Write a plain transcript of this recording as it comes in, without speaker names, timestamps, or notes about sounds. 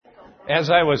as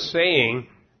I was saying,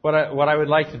 what I would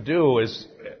like to do is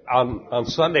on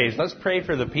Sundays, let's pray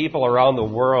for the people around the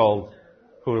world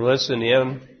who listen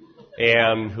in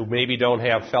and who maybe don't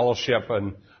have fellowship.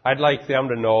 And I'd like them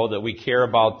to know that we care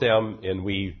about them and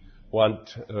we want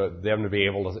them to be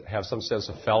able to have some sense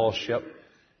of fellowship.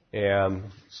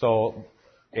 And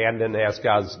then ask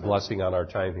God's blessing on our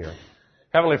time here.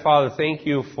 Heavenly Father, thank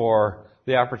you for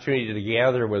the opportunity to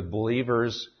gather with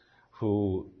believers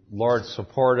who, Lord,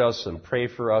 support us and pray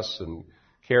for us and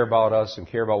care about us and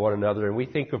care about one another. And we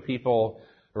think of people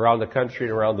around the country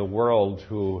and around the world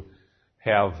who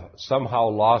have somehow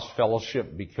lost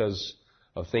fellowship because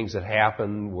of things that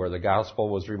happened where the gospel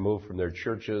was removed from their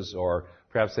churches, or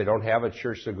perhaps they don't have a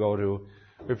church to go to.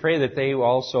 We pray that they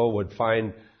also would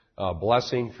find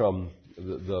blessing from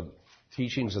the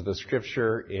teachings of the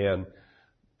Scripture, and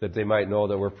that they might know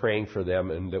that we're praying for them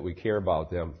and that we care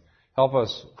about them. Help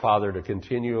us, Father, to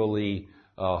continually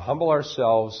humble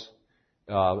ourselves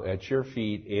at your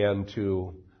feet and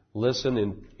to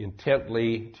listen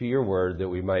intently to your word, that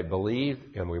we might believe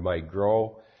and we might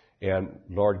grow. And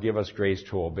Lord, give us grace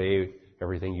to obey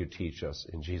everything you teach us.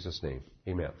 In Jesus' name,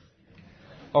 amen.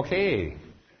 Okay,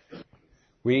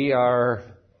 we are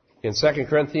in 2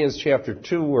 Corinthians chapter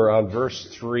 2, we're on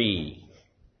verse 3.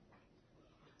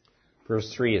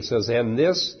 Verse 3, it says, "And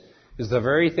this is the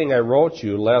very thing I wrote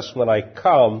you, lest when I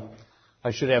come,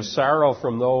 I should have sorrow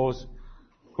from those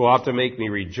who ought to make me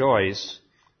rejoice,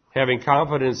 having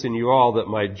confidence in you all that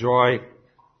my joy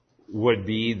would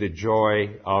be the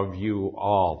joy of you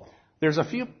all." There's a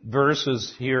few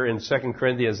verses here in 2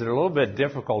 Corinthians that are a little bit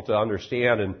difficult to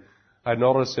understand, and I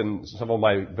noticed in some of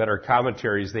my better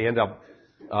commentaries, they end up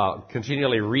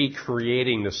continually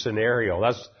recreating the scenario.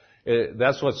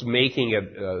 That's what's making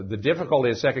it, the difficulty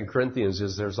in 2 Corinthians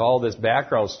is there's all this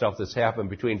background stuff that's happened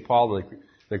between Paul and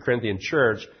the Corinthian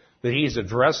church that he's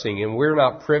addressing, and we're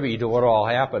not privy to what all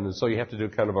happened, and so you have to do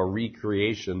kind of a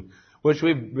recreation, which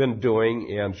we've been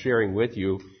doing and sharing with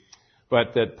you.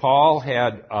 But that Paul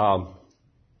had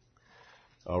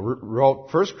wrote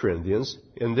 1 Corinthians,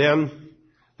 and then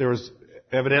there was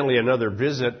evidently another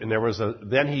visit, and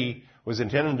then he was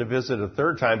intending to visit a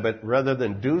third time, but rather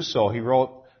than do so, he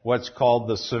wrote what's called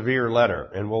the severe letter.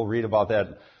 And we'll read about that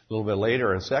a little bit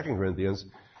later in 2 Corinthians.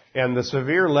 And the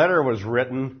severe letter was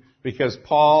written because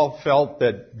Paul felt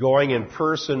that going in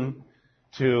person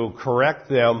to correct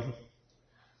them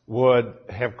would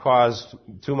have caused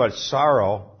too much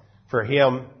sorrow for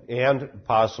him and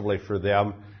possibly for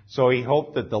them. So he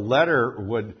hoped that the letter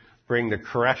would bring the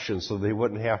correction so they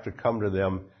wouldn't have to come to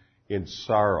them in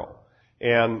sorrow.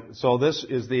 And so this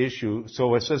is the issue.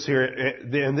 So it says here,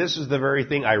 and this is the very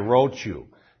thing I wrote you.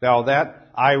 Now that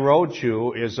I wrote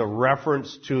you is a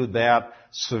reference to that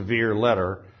severe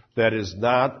letter that is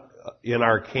not in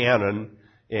our canon,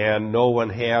 and no one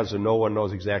has and no one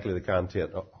knows exactly the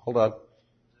content. Oh, hold on.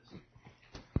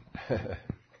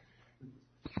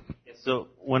 So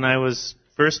when I was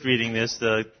first reading this,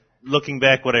 looking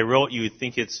back what I wrote you,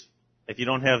 think it's, if you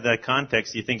don't have that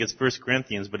context, you think it's 1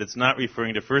 Corinthians, but it's not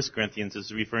referring to 1 Corinthians,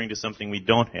 it's referring to something we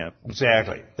don't have.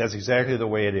 Exactly. That's exactly the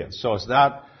way it is. So it's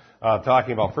not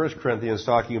talking about 1 Corinthians,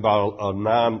 talking about a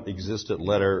non-existent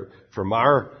letter from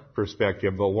our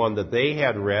perspective, but one that they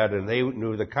had read and they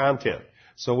knew the content.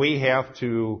 So we have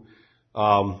to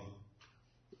kind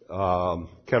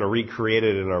of recreate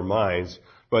it in our minds.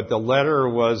 But the letter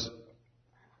was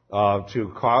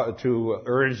to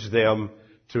urge them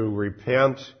to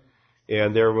repent.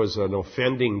 And there was an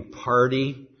offending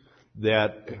party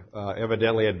that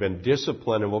evidently had been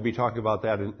disciplined, and we'll be talking about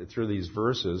that through these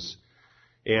verses.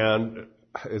 And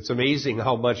it's amazing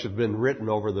how much has been written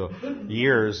over the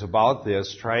years about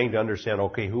this, trying to understand,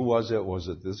 okay, who was it? Was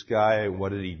it this guy?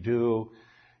 What did he do?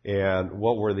 And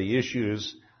what were the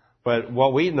issues? But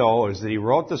what we know is that he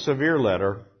wrote the severe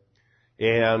letter,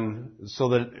 and so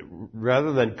that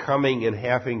rather than coming and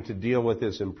having to deal with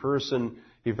this in person,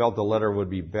 he felt the letter would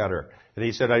be better. And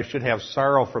he said, I should have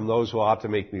sorrow from those who ought to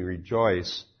make me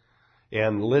rejoice.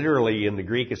 And literally in the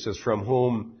Greek it says, from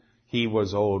whom he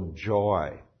was owed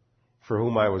joy. For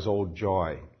whom I was owed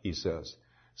joy, he says.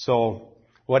 So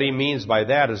what he means by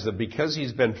that is that because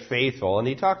he's been faithful, and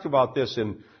he talked about this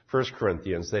in 1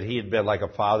 Corinthians, that he had been like a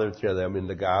father to them in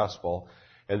the gospel,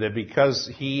 and that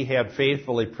because he had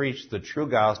faithfully preached the true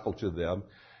gospel to them,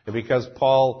 and because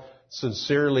Paul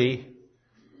sincerely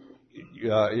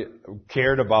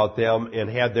cared about them and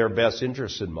had their best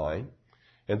interests in mind,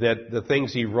 and that the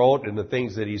things he wrote and the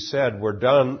things that he said were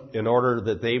done in order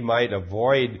that they might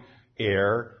avoid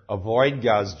error, avoid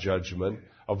God's judgment,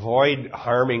 avoid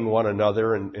harming one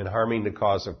another and harming the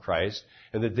cause of Christ,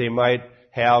 and that they might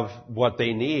have what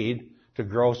they need to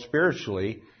grow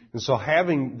spiritually. And so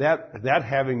having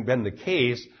been the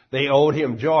case, they owed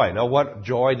him joy. Now what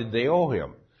joy did they owe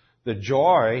him? The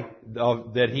joy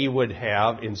that he would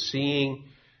have in seeing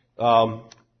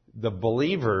the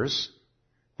believers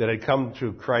that had come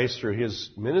to Christ through his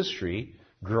ministry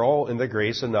grow in the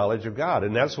grace and knowledge of God.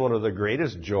 And that's one of the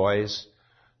greatest joys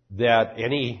that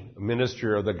any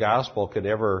minister of the gospel could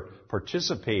ever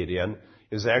participate in,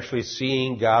 is actually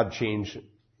seeing God change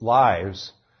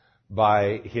lives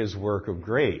by his work of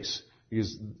grace.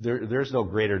 Because there's no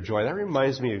greater joy. That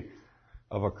reminds me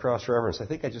of a cross-reference. I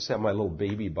think I just have my little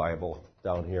baby Bible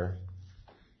down here.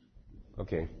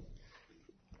 Okay.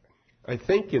 I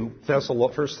think in 1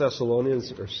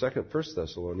 Thessalonians, or 1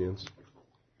 Thessalonians,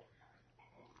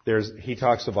 he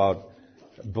talks about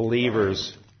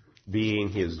believers being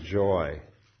his joy.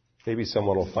 Maybe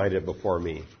someone will find it before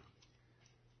me.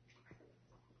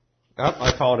 Oh,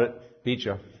 I found it. Beat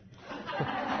you.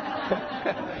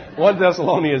 1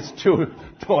 Thessalonians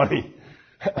 2:20.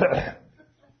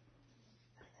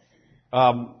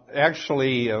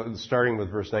 Starting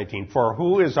with verse 19. For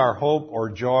who is our hope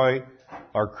or joy,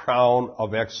 our crown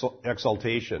of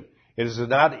exaltation? It is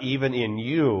not even in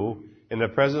you, in the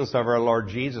presence of our Lord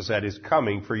Jesus at his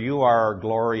coming, for you are our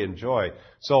glory and joy.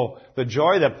 So the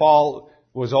joy that Paul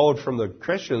was owed from the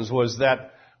Christians was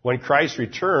that when Christ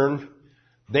returned,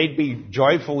 they'd be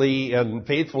joyfully and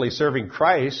faithfully serving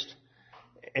Christ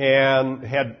and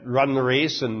had run the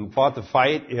race and fought the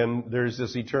fight, and there's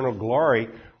this eternal glory.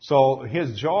 So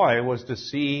his joy was to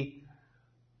see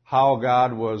how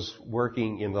God was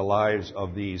working in the lives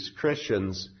of these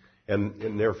Christians and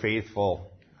in their faithful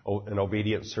and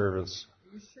obedient servants.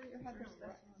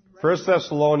 1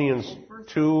 Thessalonians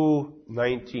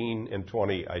 2:19 and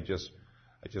 20, I just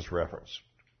referenced.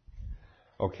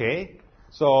 Okay?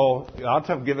 So, God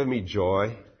have given me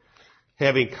joy,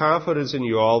 having confidence in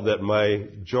you all that my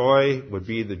joy would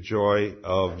be the joy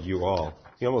of you all.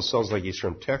 He almost sounds like he's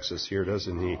from Texas here,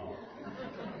 doesn't he?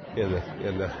 In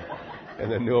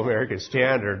the New American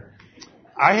Standard.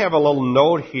 I have a little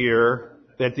note here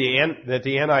that the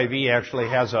NIV actually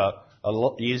has a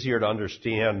little easier to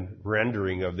understand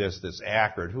rendering of this that's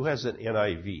accurate. Who has an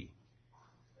NIV?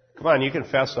 Come on, you can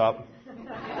fess up.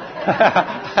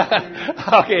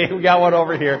 Okay, we got one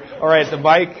over here. All right, the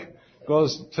mic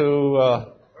goes to...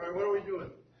 All right, what are we doing?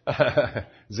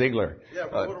 Ziegler. Yeah,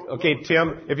 okay,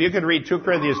 Tim, if you could read 2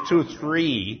 Corinthians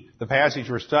 2:3, the passage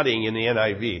we're studying in the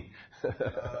NIV.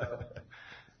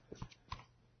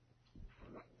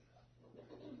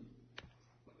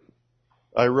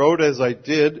 I wrote as I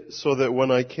did, so that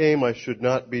when I came I should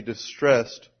not be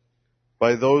distressed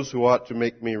by those who ought to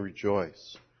make me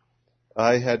rejoice.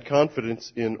 I had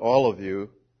confidence in all of you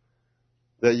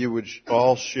that you would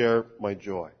all share my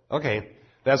joy. Okay,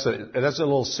 that's a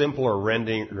little simpler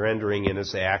rendering, and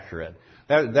it's accurate.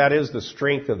 That is the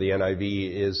strength of the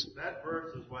NIV. Is that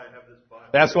verse is why I have this Bible.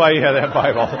 That's why you have that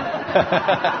Bible.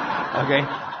 Okay,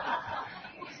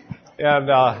 and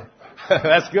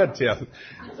that's good, Tim.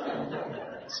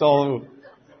 So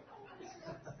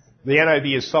the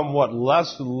NIV is somewhat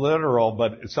less literal,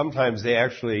 but sometimes they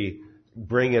actually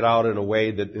bring it out in a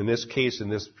way that, in this case, in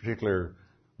this particular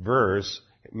verse,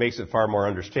 it makes it far more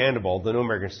understandable. The New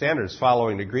American Standard is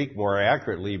following the Greek more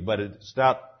accurately, but it's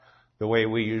not the way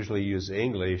we usually use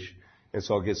English, and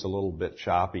so it gets a little bit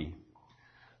choppy.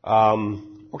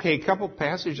 Okay, a couple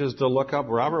passages to look up.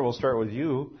 Robert, we'll start with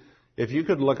you. If you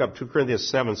could look up 2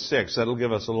 Corinthians 7:6, that'll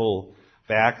give us a little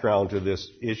background to this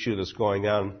issue that's going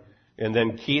on. And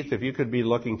then Keith, if you could be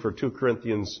looking for 2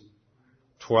 Corinthians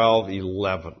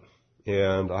 12:11.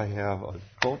 And I have a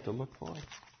quote to look for.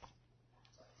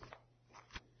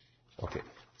 Okay.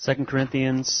 2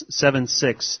 Corinthians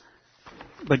 7:6.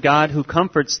 But God, who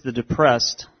comforts the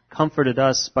depressed, comforted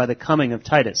us by the coming of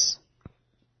Titus.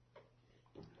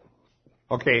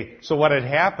 Okay, so what had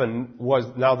happened was,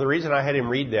 now the reason I had him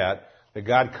read that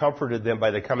God comforted them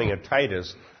by the coming of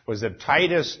Titus, was that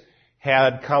Titus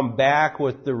had come back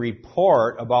with the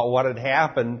report about what had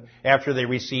happened after they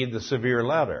received the severe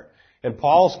letter. And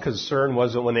Paul's concern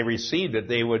was that when they received it,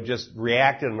 they would just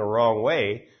react in the wrong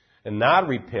way and not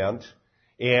repent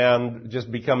and just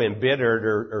become embittered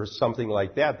or something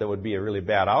like that. That would be a really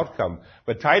bad outcome.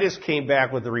 But Titus came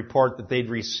back with the report that they'd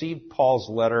received Paul's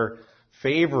letter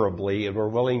favorably and were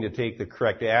willing to take the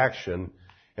correct action.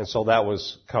 And so that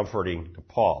was comforting to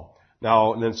Paul.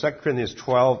 Now, and then 2 Corinthians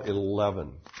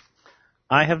 12:11.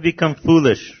 I have become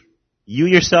foolish. You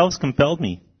yourselves compelled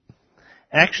me.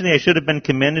 Actually, I should have been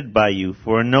commended by you,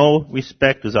 for in no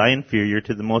respect was I inferior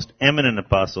to the most eminent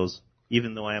apostles,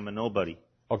 even though I am a nobody.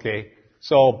 Okay,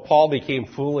 so Paul became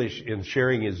foolish in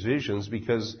sharing his visions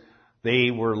because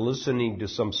They were listening to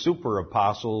some super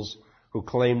apostles who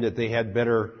claimed that they had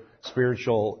better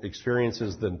spiritual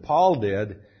experiences than Paul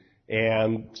did.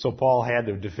 And so Paul had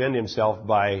to defend himself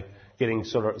by getting,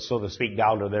 so to speak,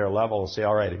 down to their level and say,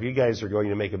 all right, if you guys are going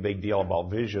to make a big deal about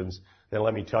visions, then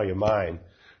let me tell you mine.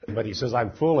 But he says,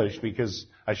 I'm foolish because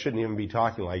I shouldn't even be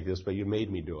talking like this, but you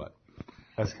made me do it.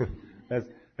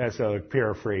 That's a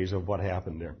paraphrase of what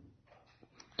happened there.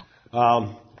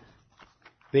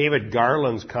 David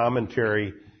Garland's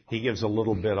commentary, he gives a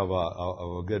little bit of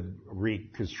a good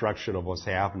reconstruction of what's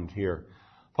happened here.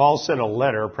 Paul sent a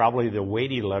letter, probably the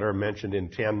weighty letter mentioned in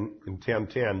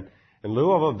 10:10, in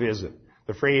lieu of a visit.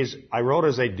 The phrase, I wrote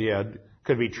as I did,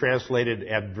 could be translated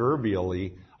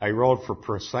adverbially, I wrote for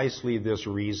precisely this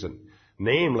reason.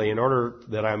 Namely, in order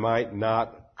that I might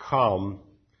not come.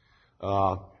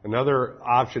 Another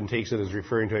option takes it as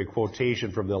referring to a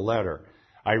quotation from the letter.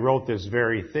 I wrote this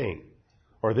very thing.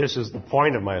 Or this is the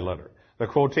point of my letter. The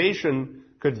quotation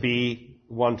could be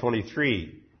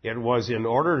 1:23. It was in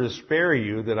order to spare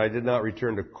you that I did not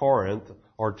return to Corinth,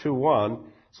 or 2:1,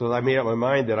 so that I made up my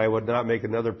mind that I would not make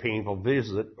another painful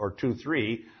visit, or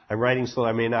 2:3. I'm writing so that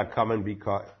I may not come and be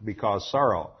cause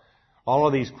sorrow. All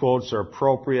of these quotes are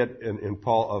appropriate in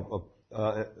Paul,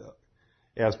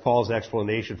 as Paul's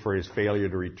explanation for his failure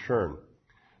to return.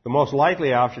 The most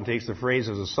likely option takes the phrase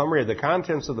as a summary of the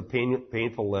contents of the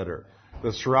painful letter.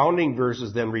 The surrounding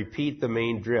verses then repeat the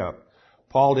main drift.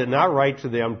 Paul did not write to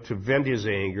them to vent his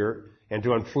anger and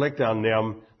to inflict on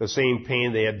them the same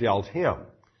pain they had dealt him.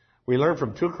 We learn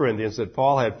from 2 Corinthians that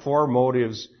Paul had 4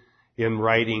 motives in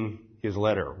writing his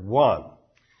letter. 1,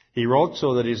 he wrote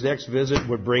so that his next visit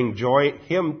would bring joy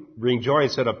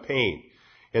instead of pain.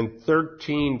 In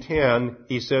 13:10,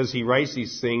 he says he writes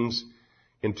these things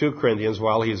in 2 Corinthians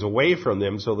while he is away from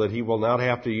them so that he will not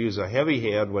have to use a heavy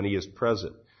hand when he is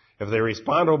present. If they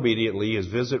respond obediently, his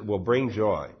visit will bring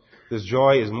joy. This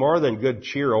joy is more than good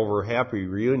cheer over a happy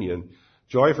reunion.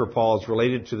 Joy for Paul is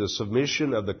related to the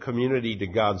submission of the community to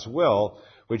God's will,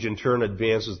 which in turn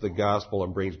advances the gospel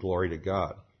and brings glory to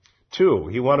God. 2,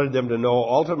 he wanted them to know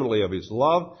ultimately of his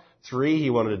love. 3, he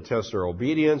wanted to test their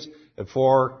obedience. And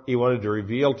 4, he wanted to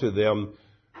reveal to them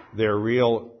their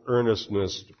real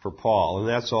earnestness for Paul. And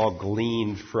that's all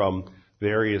gleaned from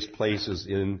various places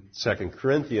in 2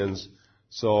 Corinthians,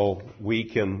 so we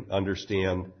can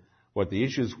understand what the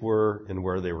issues were and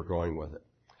where they were going with it.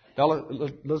 Now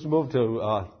let's move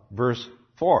to verse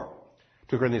 4,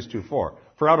 2 Corinthians 2:4.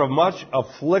 For out of much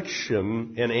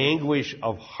affliction and anguish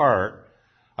of heart,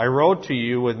 I wrote to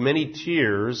you with many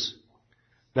tears,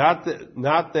 not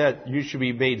that you should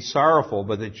be made sorrowful,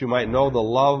 but that you might know the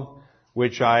love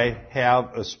which I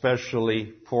have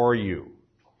especially for you.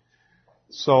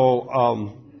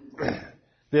 So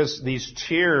these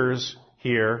tears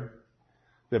here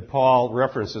that Paul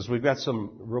references, we've got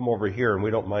some room over here, and we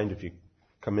don't mind if you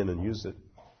come in and use it.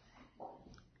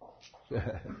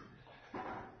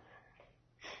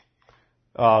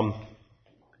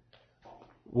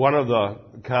 One of the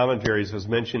commentaries was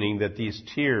mentioning that these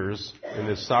tears and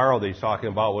this sorrow that he's talking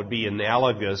about would be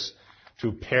analogous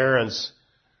to parents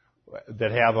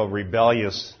that have a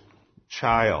rebellious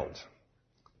child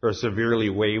or a severely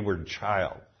wayward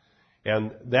child.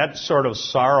 And that sort of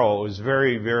sorrow is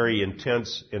very, very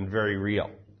intense and very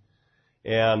real.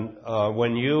 And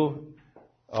when you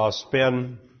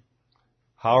spend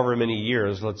however many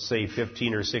years, let's say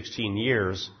 15 or 16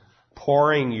 years,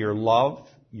 pouring your love,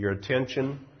 your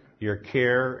attention, your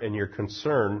care, and your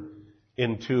concern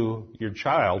into your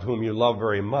child, whom you love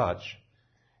very much,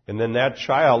 and then that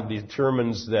child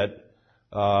determines that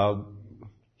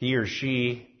he or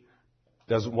she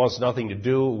wants nothing to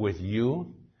do with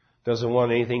you, doesn't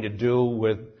want anything to do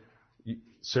with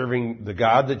serving the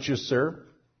God that you serve,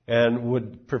 and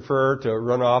would prefer to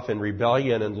run off in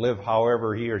rebellion and live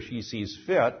however he or she sees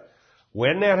fit.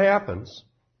 When that happens,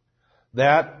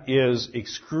 that is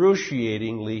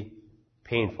excruciatingly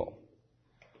painful.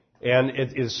 And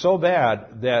it is so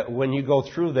bad that when you go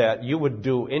through that, you would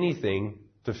do anything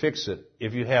to fix it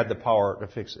if you had the power to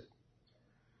fix it.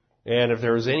 And if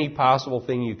there was any possible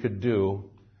thing you could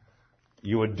do,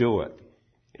 you would do it.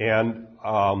 And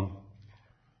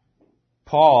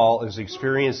Paul is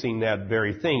experiencing that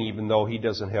very thing, even though he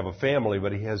doesn't have a family,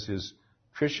 but he has his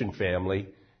Christian family.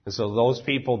 And so those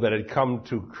people that had come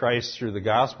to Christ through the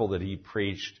gospel that he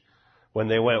preached, when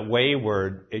they went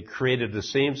wayward, it created the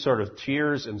same sort of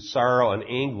tears and sorrow and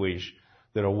anguish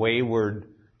that a wayward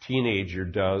teenager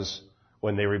does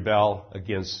when they rebel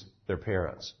against their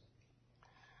parents.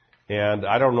 And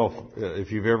I don't know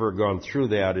if you've ever gone through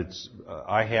that.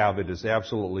 I have. It is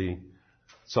absolutely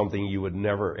something you would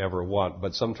never, ever want.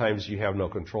 But sometimes you have no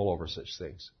control over such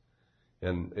things.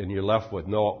 And you're left with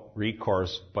no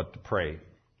recourse but to pray.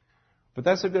 But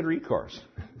that's a good recourse.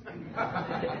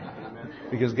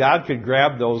 Because God could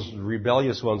grab those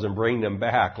rebellious ones and bring them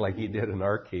back like He did in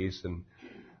our case and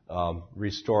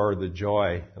restore the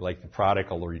joy like the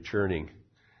prodigal returning.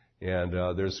 And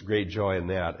there's great joy in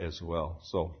that as well.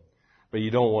 So, but you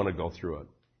don't want to go through it.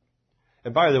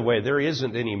 And by the way, there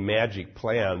isn't any magic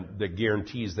plan that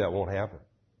guarantees that won't happen.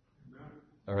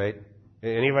 All right?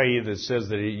 Anybody that says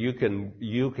that you can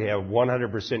have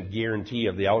 100% guarantee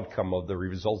of the outcome of the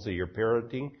results of your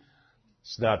parenting,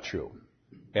 it's not true.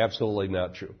 Absolutely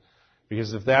not true.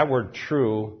 Because if that were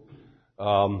true,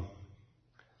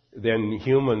 then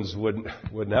humans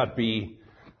would not be,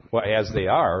 well, as they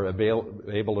are,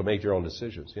 able to make their own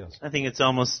decisions. Yes. I think it's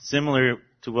almost similar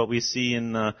to what we see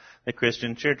in the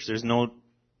Christian church. There's no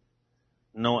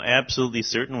absolutely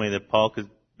certain way that Paul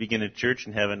could begin a church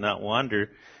and have it not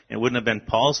wander. It wouldn't have been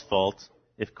Paul's fault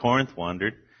if Corinth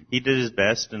wandered. He did his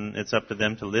best, and it's up to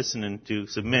them to listen and to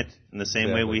submit. In the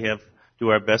same way we have do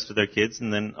our best with our kids,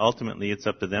 and then ultimately it's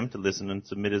up to them to listen and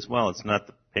submit as well. It's not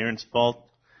the parents' fault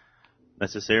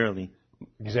necessarily.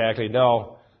 Exactly.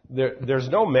 No, there's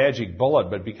no magic bullet,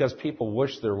 but because people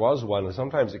wish there was one,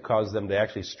 sometimes it causes them to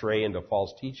actually stray into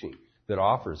false teaching that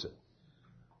offers it.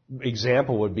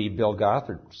 Example would be Bill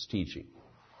Gothard's teaching.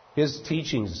 His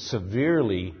teaching is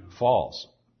severely false.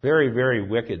 Very, very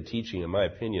wicked teaching, in my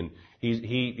opinion.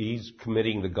 He's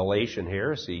committing the Galatian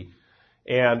heresy.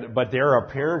 But there are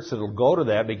parents that will go to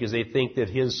that because they think that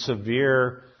his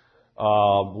severe,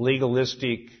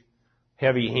 legalistic,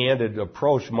 heavy-handed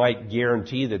approach might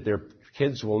guarantee that their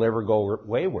kids will never go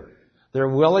wayward. They're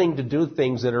willing to do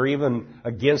things that are even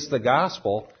against the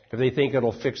gospel if they think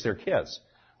it'll fix their kids.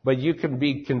 But you can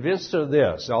be convinced of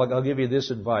this. I'll give you this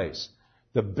advice.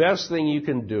 The best thing you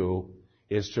can do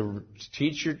is to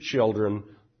teach your children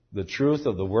the truth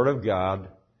of the Word of God,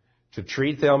 to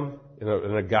treat them in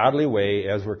a godly way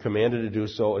as we're commanded to do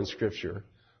so in Scripture,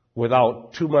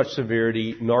 without too much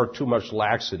severity nor too much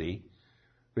laxity,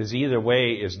 because either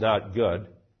way is not good,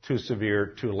 too severe,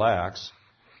 too lax,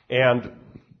 and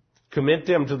commit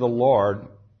them to the Lord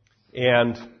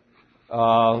and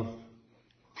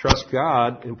trust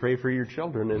God and pray for your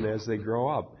children and as they grow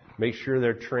up. Make sure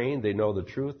they're trained, they know the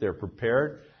truth, they're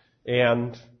prepared,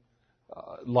 and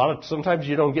sometimes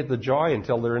you don't get the joy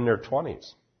until they're in their 20s.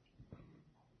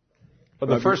 But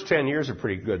the first 10 years are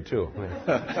pretty good, too.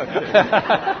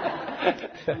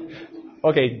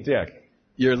 Okay, Dick.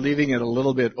 You're leaving it a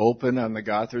little bit open on the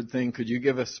Gothard thing. Could you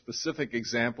give a specific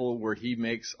example where he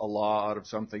makes a law out of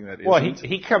something that isn't? Well,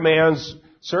 he commands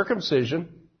circumcision.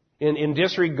 In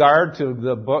disregard to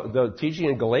the teaching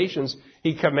in Galatians,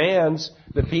 he commands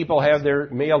that people have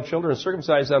their male children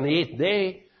circumcised on the 8th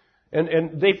day.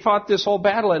 And they fought this whole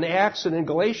battle in Acts and in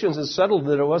Galatians and settled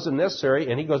that it wasn't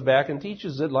necessary, and he goes back and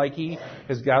teaches it like he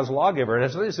is God's lawgiver. And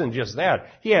it isn't just that.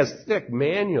 He has thick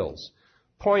manuals,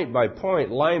 point by point,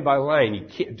 line by line. You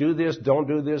can't do this, don't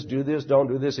do this, don't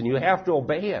do this, and you have to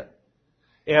obey it.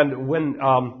 And when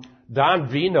Don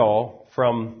Vino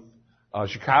from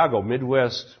Chicago,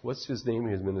 Midwest, what's his name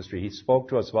in his ministry? He spoke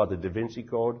to us about the Da Vinci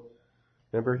Code.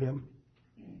 Remember him?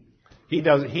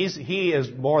 He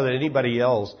is more than anybody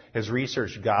else has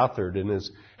researched Gothard and has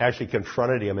actually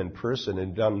confronted him in person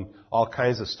and done all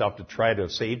kinds of stuff to try to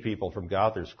save people from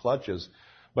Gothard's clutches.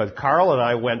 But Carl and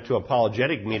I went to an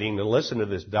apologetic meeting to listen to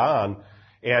this Don,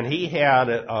 and he had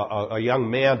a young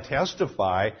man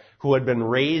testify who had been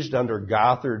raised under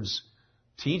Gothard's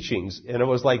teachings, and it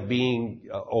was like being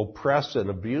oppressed and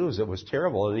abused. It was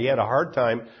terrible, and he had a hard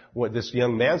time, what this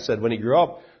young man said, when he grew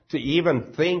up, to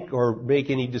even think or make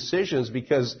any decisions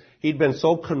because he'd been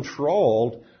so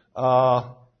controlled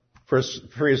for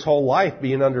his whole life,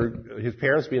 his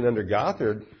parents being under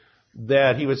Gothard,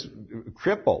 that he was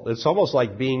crippled. It's almost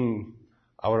like being,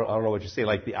 I don't know what you say,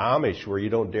 like the Amish, where you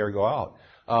don't dare go out.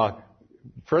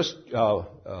 First,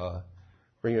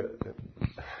 bring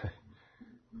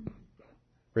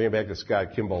it back to Scott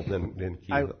Kimball, then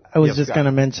Keith. I was just going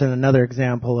to mention another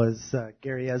example is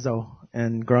Gary Ezzo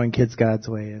and Growing Kids God's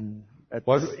Way. And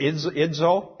was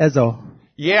Izzo? Ezzo.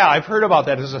 Yeah, I've heard about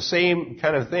that. It's the same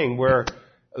kind of thing where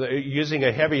using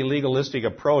a heavy legalistic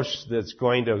approach that's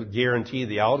going to guarantee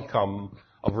the outcome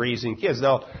of raising kids.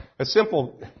 Now,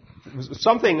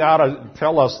 something ought to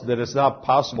tell us that it's not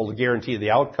possible to guarantee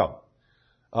the outcome.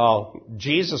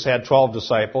 Jesus had 12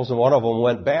 disciples, and one of them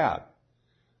went bad.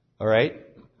 All right?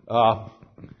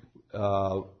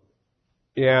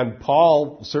 And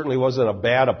Paul certainly wasn't a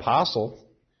bad apostle.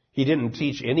 He didn't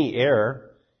teach any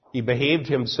error. He behaved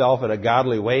himself in a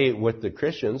godly way with the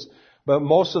Christians. But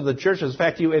most of the churches, in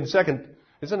fact, isn't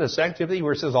it 2 Timothy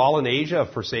where it says, all in Asia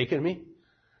have forsaken me?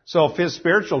 So if his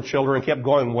spiritual children kept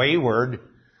going wayward,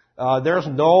 there's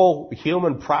no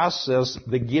human process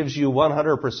that gives you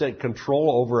 100%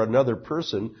 control over another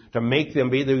person to make them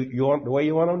be the way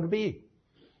you want them to be.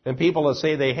 And people that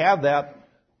say they have that,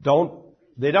 don't.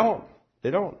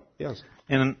 Yes.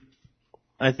 And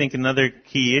I think another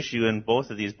key issue in both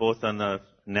of these, both on the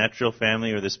natural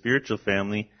family or the spiritual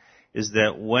family, is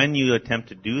that when you attempt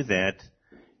to do that,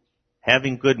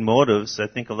 having good motives, I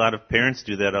think a lot of parents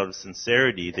do that out of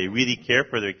sincerity. They really care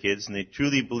for their kids and they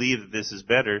truly believe that this is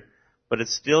better, but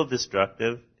it's still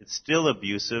destructive, it's still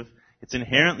abusive, it's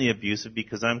inherently abusive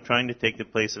because I'm trying to take the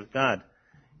place of God,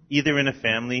 either in a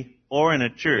family or in a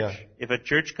church. Yeah. If a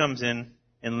church comes in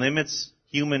and limits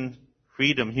human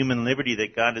freedom, human liberty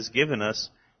that God has given us,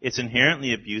 it's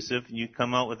inherently abusive, and you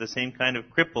come out with the same kind of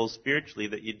cripples spiritually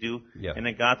that you do in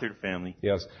a Gothard family.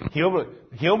 Yes.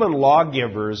 Human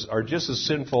lawgivers are just as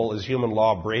sinful as human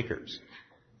law breakers.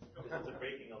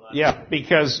 Yeah,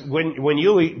 because when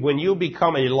you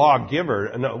become a lawgiver,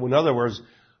 in other words,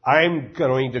 I'm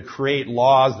going to create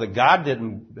laws that God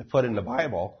didn't put in the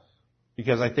Bible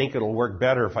because I think it'll work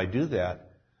better if I do that.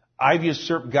 I've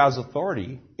usurped God's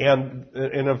authority, and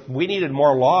if we needed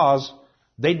more laws,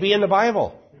 they'd be in the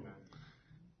Bible.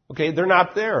 Okay, they're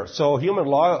not there. So human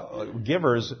law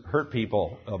givers hurt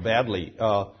people badly.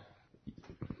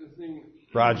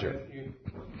 Roger.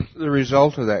 The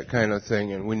result of that kind of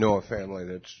thing, and we know a family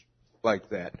that's like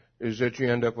that, is that you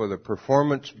end up with a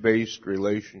performance-based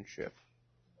relationship.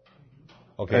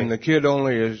 Okay. And the kid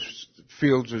only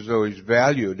feels as though he's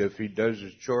valued if he does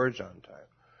his chores on time.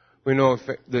 We know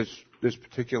this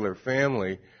particular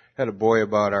family had a boy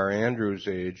about our Andrew's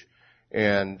age,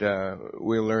 and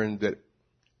we learned that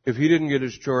if he didn't get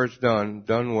his chores done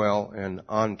well, and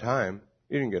on time,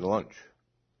 he didn't get lunch.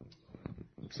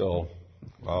 So,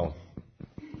 wow.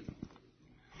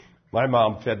 My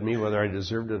mom fed me whether I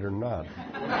deserved it or not.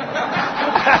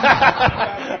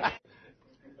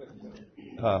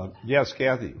 Yes,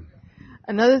 Kathy.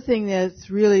 Another thing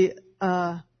that's really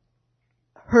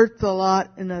hurts a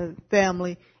lot in a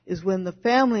family is when the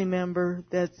family member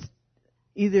that's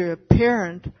either a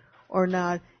parent or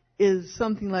not is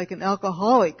something like an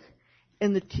alcoholic,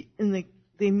 and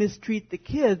they mistreat the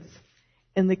kids,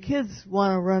 and the kids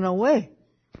want to run away.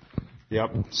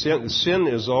 Yep. Sin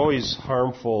is always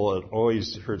harmful. It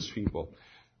always hurts people.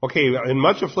 Okay, in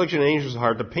much affliction, anguish of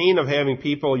heart, the pain of having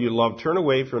people you love turn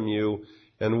away from you,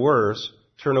 and worse,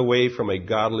 turn away from a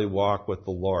godly walk with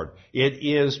the Lord. It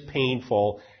is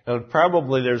painful, and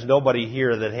probably there's nobody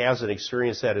here that hasn't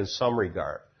experienced that in some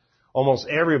regard. Almost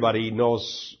everybody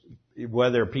knows,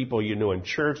 whether people you knew in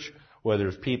church, whether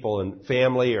it's people in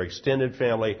family or extended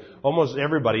family, almost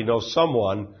everybody knows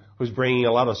someone who's bringing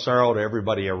a lot of sorrow to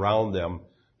everybody around them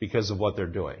because of what they're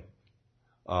doing.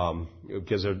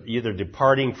 Because they're either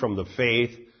departing from the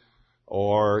faith,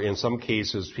 or in some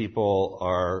cases people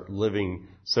are living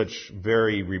such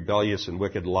very rebellious and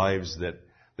wicked lives that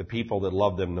the people that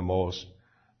love them the most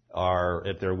are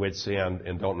at their wits' end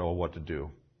and don't know what to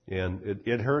do. And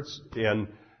it hurts, and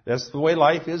that's the way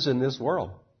life is in this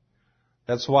world.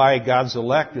 That's why God's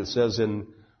elect, it says in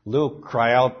Luke,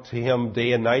 cry out to Him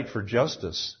day and night for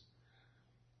justice.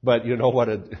 But you know what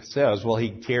it says? Well, He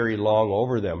carried long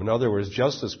over them. In other words,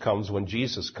 justice comes when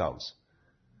Jesus comes.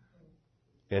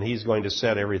 And He's going to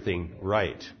set everything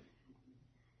right.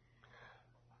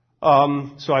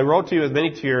 So I wrote to you with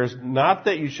many tears, not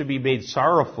that you should be made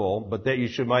sorrowful, but that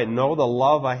you might know the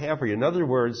love I have for you. In other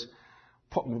words,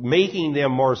 making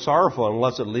them more sorrowful,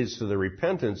 unless it leads to the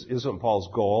repentance, isn't Paul's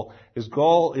goal. His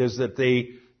goal is that they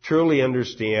truly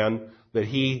understand that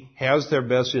He has their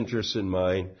best interests in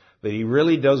mind, that He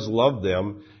really does love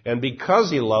them, and because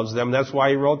He loves them, that's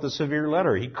why He wrote the severe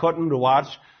letter. He couldn't watch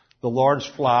the Lord's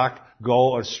flock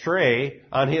go astray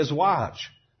on His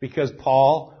watch, because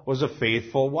Paul was a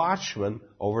faithful watchman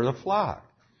over the flock.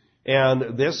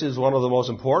 And this is one of the most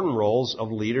important roles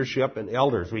of leadership and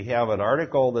elders. We have an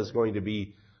article that's going to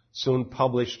be soon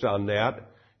published on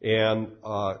that, and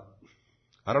I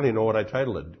don't even know what I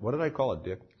titled it. What did I call it,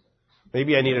 Dick?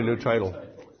 Maybe I need a new title.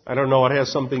 I don't know. It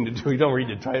has something to do. You don't read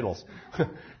the titles.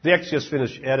 Dick's just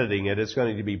finished editing it. It's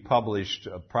going to be published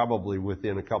probably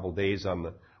within a couple days on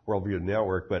the Worldview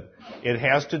Network, but it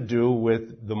has to do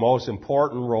with the most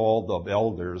important role of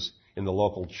elders in the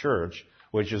local church,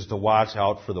 which is to watch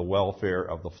out for the welfare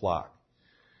of the flock.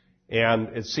 And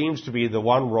it seems to be the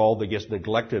one role that gets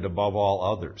neglected above all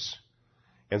others.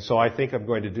 And so I think we're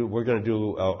going to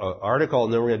do an article,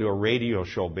 and then we're going to do a radio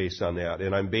show based on that.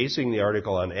 And I'm basing the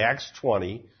article on Acts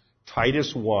 20,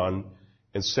 Titus 1,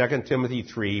 and 2 Timothy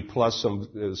 3, plus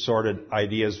some sorted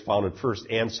ideas found in 1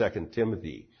 and 2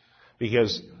 Timothy.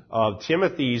 Because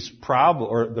Timothy's problem,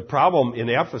 or the problem in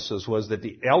Ephesus was that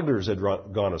the elders had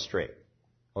gone astray.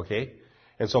 Okay?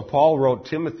 And so Paul wrote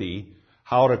Timothy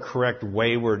how to correct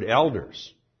wayward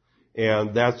elders.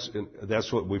 And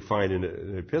that's what we find in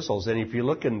the epistles. And if you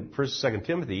look in 1st and 2nd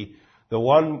Timothy, the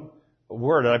one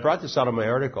word, and I brought this out of my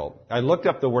article, I looked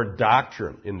up the word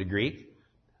doctrine in the Greek,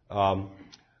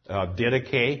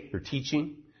 didache, or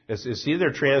teaching. It's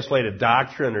either translated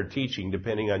doctrine or teaching,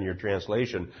 depending on your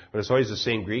translation, but it's always the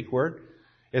same Greek word.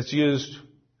 It's used,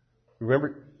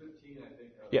 remember? 15, I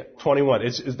think. Yeah, 21.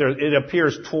 It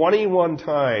appears 21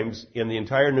 times in the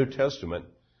entire New Testament,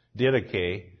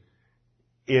 didache.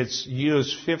 It's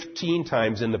used 15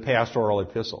 times in the pastoral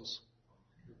epistles.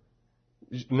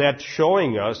 And that's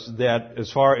showing us that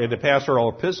the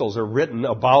pastoral epistles are written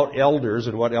about elders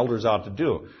and what elders ought to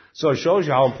do. So it shows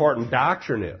you how important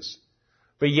doctrine is.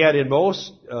 But yet in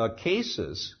most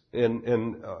cases,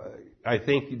 and I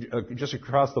think just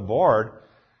across the board,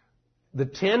 the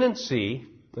tendency,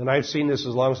 and I've seen this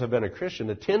as long as I've been a Christian,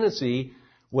 the tendency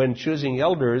when choosing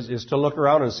elders is to look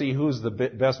around and see who's the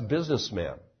best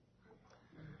businessman.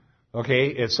 Okay,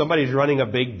 if somebody's running a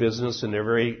big business and they're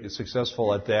very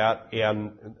successful at that,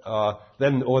 and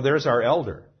then, there's our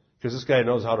elder, because this guy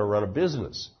knows how to run a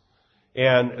business.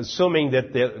 And assuming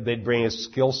that they'd bring a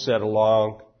skill set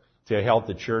along to help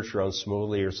the church run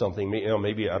smoothly or something,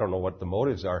 maybe, I don't know what the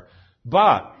motives are.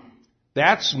 But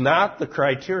that's not the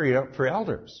criteria for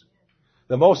elders.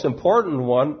 The most important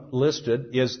one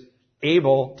listed is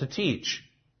able to teach.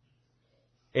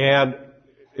 And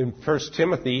in 1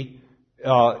 Timothy,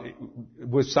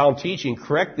 with sound teaching,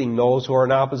 correcting those who are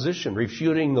in opposition,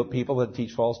 refuting the people that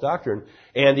teach false doctrine.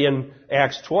 And in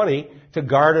Acts 20, to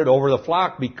guard it over the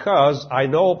flock, because I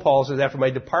know, Paul says, after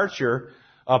my departure,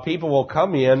 people will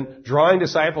come in, drawing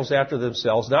disciples after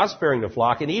themselves, not sparing the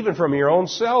flock, and even from your own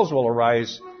selves will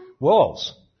arise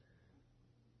wolves.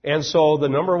 And so the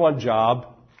number one job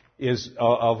is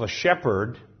of a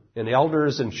shepherd, and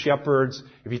elders and shepherds.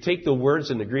 If you take the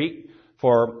words in the Greek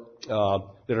for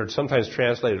that are sometimes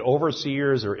translated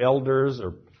overseers or elders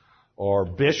or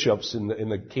bishops in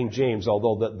the King James,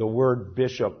 although the word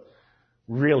bishop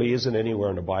really isn't anywhere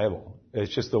in the Bible.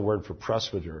 It's just the word for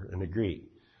presbyter in the Greek.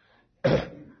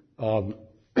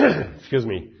 Excuse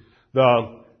me.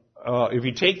 If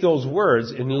you take those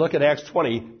words and you look at Acts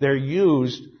 20, they're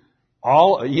used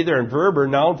all either in verb or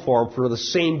noun form for the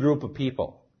same group of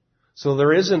people. So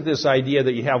there isn't this idea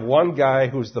that you have one guy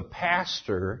who's the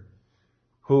pastor,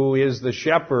 who is the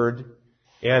shepherd,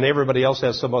 and everybody else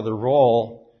has some other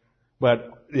role,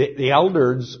 but the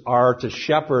elders are to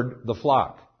shepherd the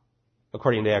flock,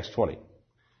 according to Acts 20.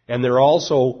 And they're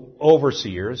also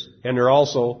overseers, and they're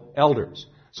also elders.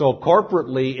 So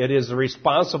corporately, it is the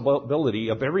responsibility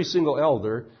of every single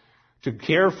elder to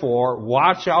care for,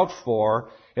 watch out for,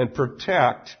 and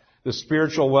protect the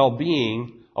spiritual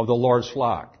well-being of the Lord's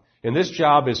flock. And this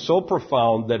job is so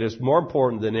profound that it's more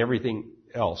important than everything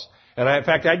else. And in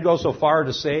fact, I'd go so far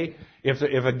to say, if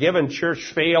a given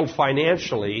church failed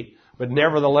financially, but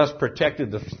nevertheless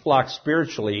protected the flock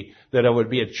spiritually, that it would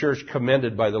be a church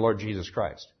commended by the Lord Jesus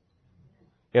Christ.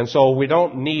 And so we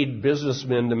don't need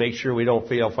businessmen to make sure we don't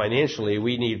fail financially.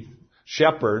 We need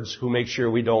shepherds who make sure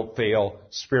we don't fail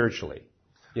spiritually.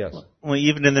 Yes? Well,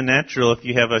 even in the natural, if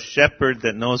you have a shepherd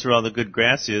that knows where all the good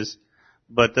grass is,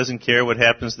 but doesn't care what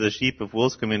happens to the sheep if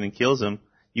wolves come in and kills them,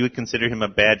 you would consider him a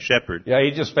bad shepherd. Yeah,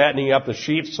 he's just fattening up the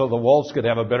sheep so the wolves could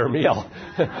have a better meal.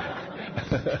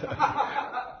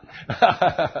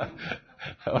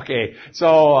 Okay,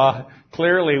 so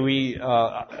clearly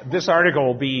this article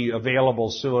will be available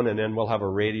soon, and then we'll have a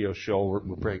radio show we're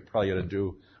probably going to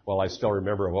do. Well, I still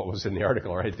remember what was in the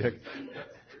article, right, Dick?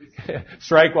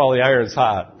 Strike while the iron's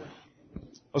hot.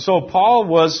 So Paul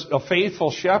was a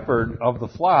faithful shepherd of the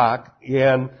flock,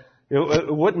 and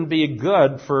it wouldn't be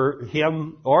good for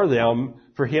him or them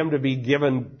for him to be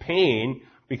given pain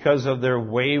because of their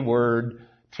wayward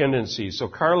tendencies. So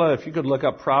Carla, if you could look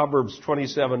up Proverbs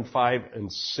 27:5 and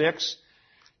 6,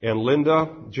 and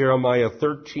Linda, Jeremiah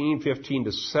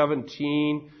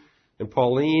 13:15-17, and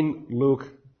Pauline, Luke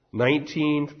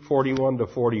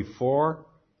 19:41-44.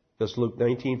 That's Luke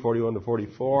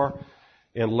 19:41-44.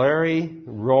 And Larry,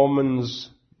 Romans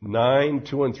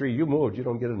 9:2-3. You moved. You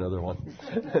don't get another one.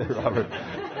 Robert.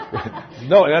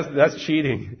 No, that's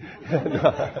cheating.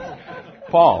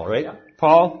 Paul, right?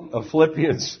 Paul,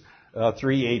 Philippians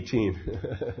 3:18.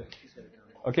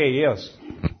 Okay, yes.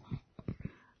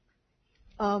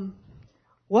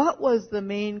 What was the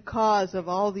main cause of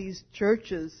all these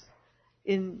churches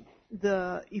in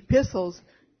the epistles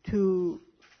to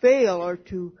fail or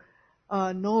to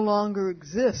no longer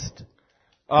exist?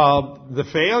 The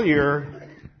failure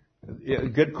Yeah,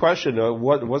 good question.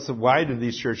 Why did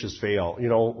these churches fail?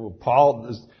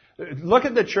 Look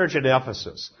at the church at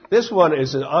Ephesus. This one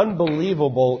is an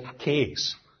unbelievable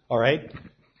case. All right?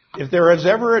 If there is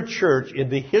ever a church in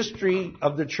the history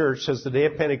of the church since the day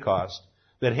of Pentecost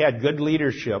that had good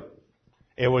leadership,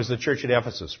 it was the church at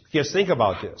Ephesus. Because think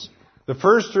about this. The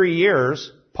first 3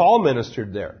 years, Paul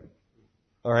ministered there.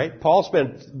 All right? Paul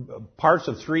spent parts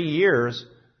of 3 years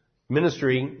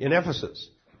ministering in Ephesus.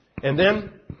 And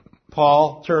then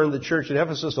Paul turned the church at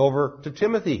Ephesus over to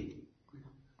Timothy.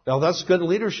 Now that's good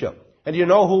leadership. And you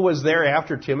know who was there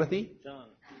after Timothy?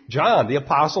 John, the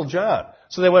Apostle John.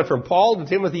 So they went from Paul to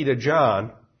Timothy to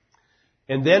John.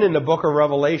 And then in the book of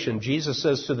Revelation, Jesus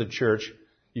says to the church,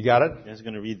 you got it? I was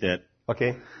going to read that.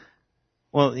 Okay.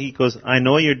 Well, he goes, I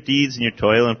know your deeds and your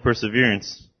toil and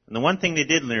perseverance. And the one thing they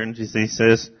did learn is he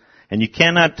says, and you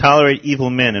cannot tolerate evil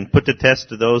men and put to test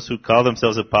to those who call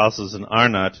themselves apostles and are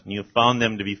not, and you have found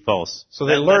them to be false. So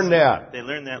they learned that. They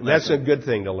learned that lesson. That's a good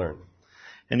thing to learn.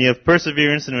 And you have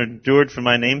perseverance and endured for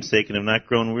my name's sake and have not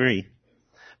grown weary.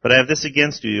 But I have this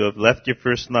against you, you have left your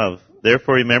first love.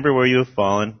 Therefore remember where you have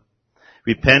fallen.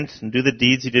 Repent and do the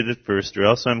deeds you did at first, or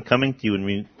else I am coming to you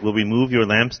and will remove your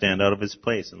lampstand out of its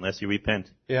place unless you repent.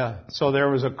 Yeah, so there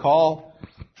was a call.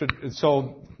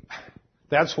 So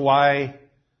that's why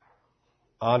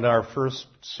on our first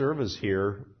service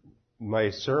here, my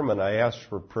sermon, I asked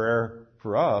for prayer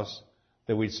for us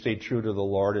that we'd stay true to the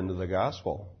Lord and to the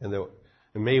gospel. And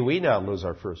may we not lose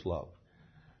our first love.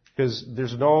 Because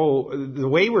the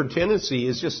wayward tendency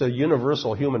is just a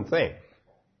universal human thing.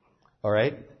 All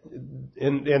right?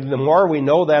 And the more we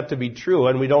know that to be true,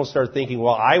 and we don't start thinking,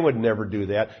 well, I would never do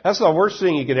that. That's the worst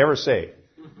thing you could ever say.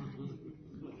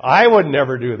 I would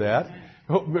never do that.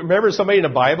 Remember somebody in the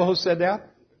Bible who said that?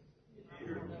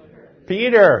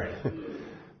 Peter.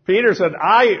 Peter said,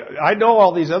 I know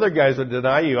all these other guys that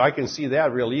deny you. I can see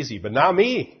that real easy, but not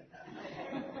me.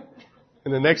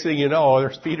 And the next thing you know,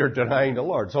 there's Peter denying the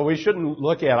Lord. So we shouldn't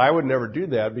look at, I would never do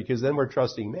that, because then we're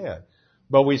trusting man.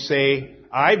 But we say,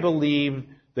 I believe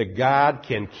that God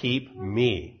can keep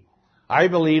me. I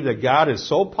believe that God is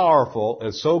so powerful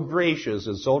and so gracious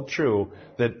and so true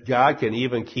that God can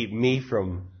even keep me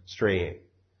from straying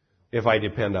if I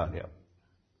depend on Him.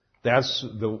 That's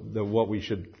what we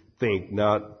should think,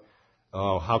 not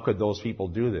how could those people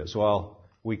do this? Well,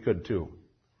 we could too.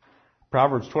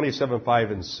 Proverbs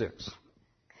 27:5-6.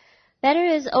 Better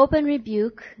is open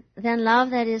rebuke than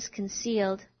love that is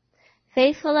concealed.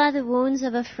 Faithful are the wounds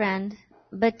of a friend,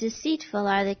 but deceitful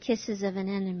are the kisses of an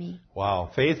enemy. Wow.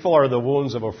 Faithful are the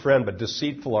wounds of a friend, but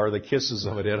deceitful are the kisses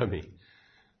of an enemy.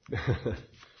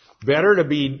 Better to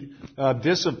be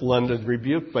disciplined and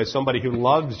rebuked by somebody who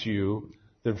loves you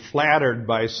than flattered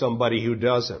by somebody who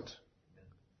doesn't.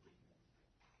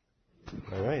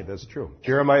 All right, that's true.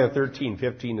 Jeremiah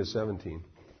 13:15-17.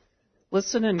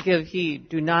 Listen and give heed.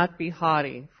 Do not be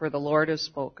haughty, for the Lord has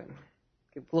spoken.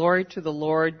 Give glory to the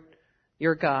Lord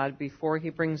your God before He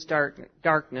brings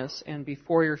darkness and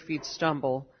before your feet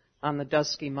stumble on the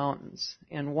dusky mountains.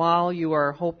 And while you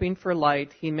are hoping for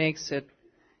light, He makes it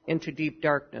into deep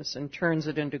darkness and turns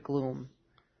it into gloom.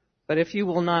 But if you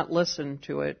will not listen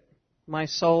to it, my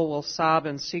soul will sob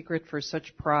in secret for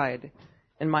such pride,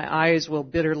 and my eyes will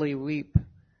bitterly weep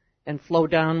and flow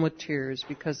down with tears,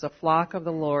 because the flock of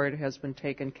the Lord has been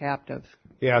taken captive.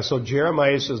 Yeah, so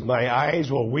Jeremiah says, my eyes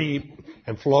will weep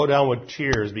and flow down with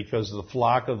tears because the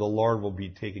flock of the Lord will be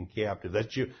taken captive.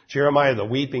 That's Jeremiah, the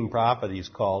weeping prophet, he's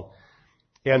called.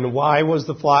 And why was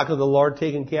the flock of the Lord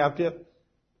taken captive?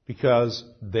 Because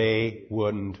they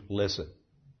wouldn't listen.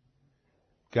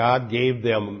 God gave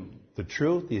them the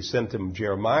truth. He sent them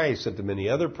Jeremiah. He sent them many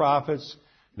other prophets.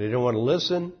 They didn't want to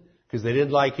listen because they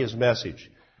didn't like his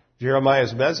message.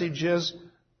 Jeremiah's message is,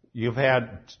 you've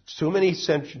had too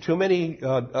many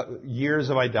years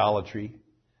of idolatry.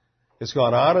 It's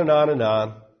gone on and on and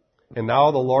on. And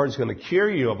now the Lord's going to cure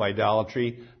you of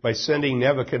idolatry by sending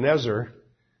Nebuchadnezzar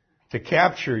to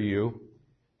capture you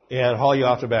and haul you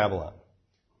off to Babylon.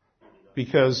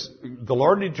 Because the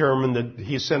Lord determined that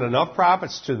He sent enough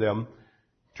prophets to them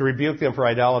to rebuke them for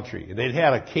idolatry. And they'd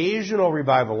had occasional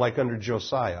revival, like under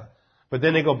Josiah, but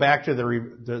then they go back to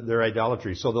their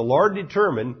idolatry. So the Lord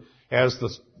determined, as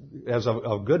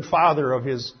a good father of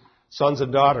His sons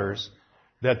and daughters,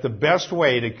 that the best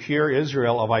way to cure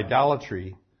Israel of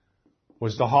idolatry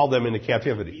was to haul them into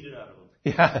captivity.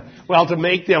 Yeah, well, to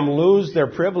make them lose their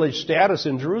privileged status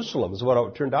in Jerusalem is what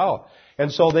it turned out.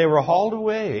 And so they were hauled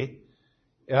away.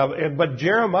 But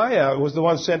Jeremiah was the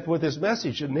one sent with this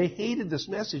message, and they hated this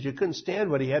message. They couldn't stand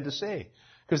what he had to say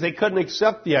because they couldn't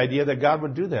accept the idea that God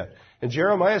would do that. And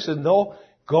Jeremiah said, no,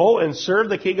 Go and serve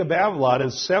the king of Babylon,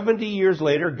 and 70 years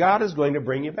later, God is going to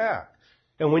bring you back.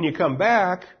 And when you come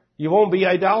back, you won't be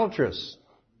idolatrous.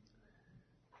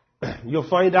 You'll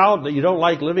find out that you don't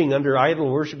like living under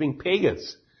idol-worshipping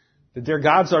pagans, that their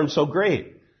gods aren't so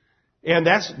great. And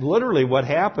that's literally what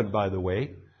happened, by the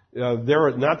way.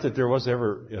 Not that there was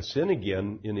ever a sin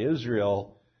again in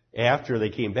Israel after they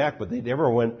came back, but they never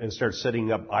went and started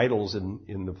setting up idols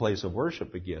in the place of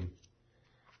worship again.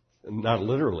 Not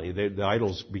literally. The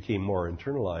idols became more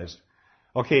internalized.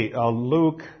 Okay,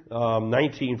 Luke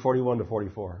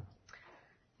 19:41-44.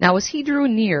 Now as he drew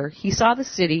near, he saw the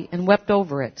city and wept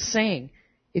over it, saying,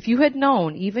 If you had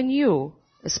known, even you,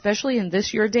 especially in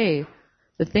this your day,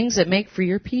 the things that make for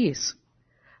your peace.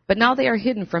 But now they are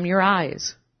hidden from your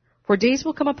eyes. For days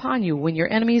will come upon you when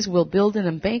your enemies will build an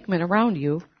embankment around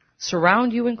you,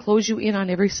 surround you and close you in on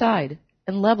every side,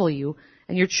 and level you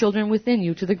and your children within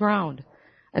you to the ground.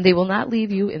 And they will not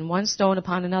leave you in one stone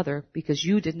upon another, because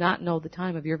you did not know the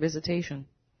time of your visitation.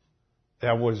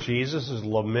 That was Jesus'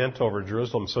 lament over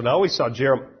Jerusalem. So now we saw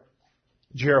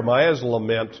Jeremiah's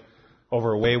lament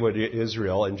over wayward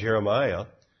Israel and Jeremiah.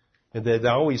 And then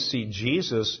now we see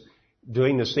Jesus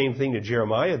doing the same thing that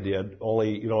Jeremiah did,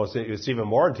 only, it's even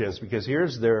more intense, because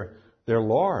here's their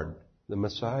Lord, the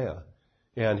Messiah.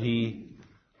 And he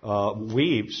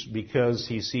weeps because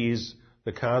he sees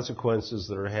the consequences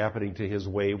that are happening to his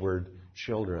wayward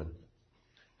children.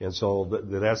 And so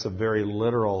that's a very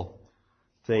literal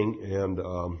thing. And,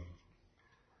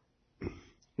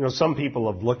 some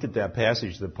people have looked at that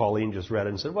passage that Pauline just read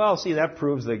and said, well, see, that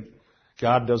proves that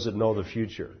God doesn't know the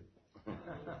future.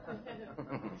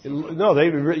 No,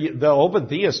 the open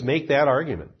theists make that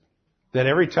argument, that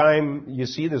every time you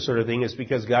see this sort of thing, it's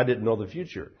because God didn't know the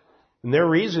future. And their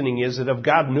reasoning is that if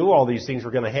God knew all these things were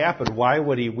going to happen, why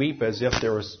would he weep as if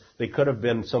they could have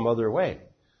been some other way?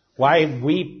 Why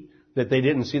weep that they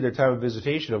didn't see their time of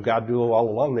visitation if God knew all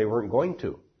along they weren't going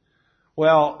to?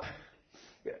 Well,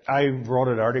 I wrote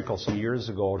an article some years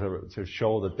ago to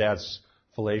show that that's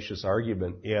fallacious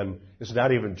argument, and it's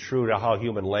not even true to how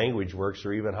human language works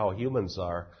or even how humans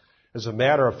are. As a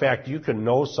matter of fact, you can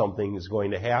know something is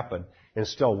going to happen and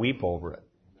still weep over it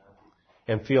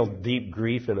and feel deep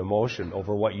grief and emotion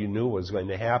over what you knew was going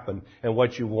to happen and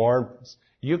what you warned.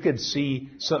 You could see,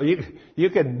 you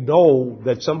could know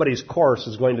that somebody's course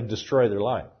is going to destroy their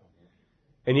life.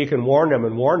 And you can warn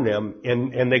them,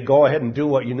 and they go ahead and do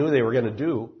what you knew they were going to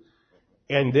do.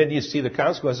 And then you see the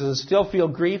consequences and still feel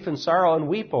grief and sorrow and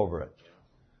weep over it.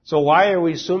 So why are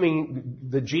we assuming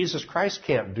that Jesus Christ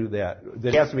can't do that?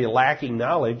 That he has to be lacking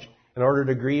knowledge in order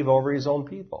to grieve over his own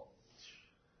people?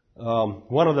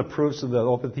 One of the proofs of the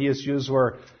open theists use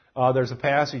where there's a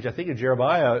passage, I think in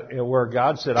Jeremiah, where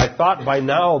God said, I thought by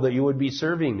now that you would be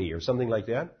serving me, or something like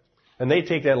that. And they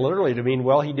take that literally to mean,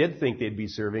 well, he did think they'd be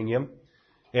serving him,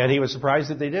 and he was surprised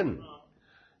that they didn't.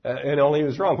 And only he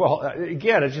was wrong. Well,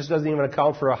 again, it just doesn't even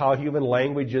account for how human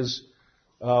language is.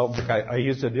 I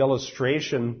used an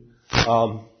illustration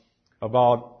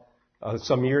about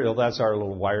some year. That's our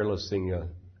little wireless thing,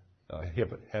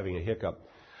 having a hiccup.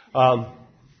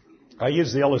 I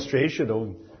used the illustration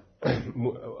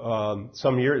of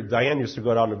some year. Diane used to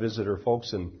go down to visit her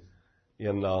folks in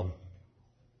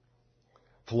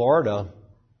Florida.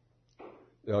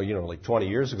 Like 20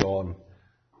 years ago, and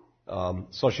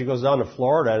so she goes down to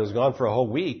Florida and is gone for a whole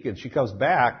week, and she comes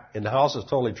back, and the house is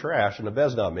totally trashed, and the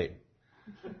bed's not made.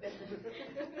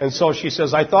 And so she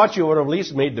says, I thought you would have at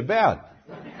least made the bed.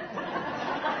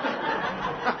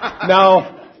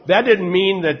 Now, that didn't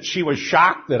mean that she was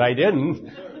shocked that I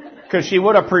didn't, because she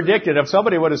would have predicted, if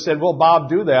somebody would have said, well, Bob,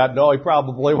 do that, no, he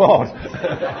probably won't.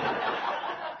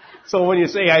 So when you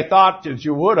say, I thought that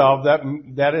you would have,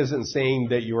 that isn't saying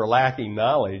that you were lacking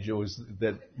knowledge. It was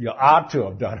that you ought to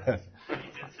have done it.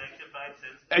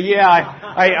 Yeah,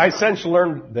 I since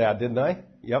learned that, didn't I?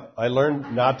 Yep, I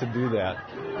learned not to do that.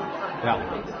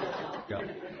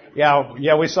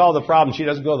 Yeah, we solved the problem. She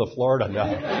doesn't go to Florida now.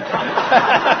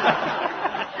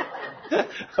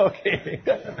 Okay.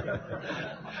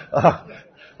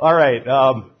 All right,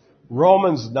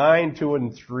 Romans 9, 2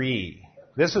 and 3.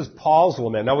 This is Paul's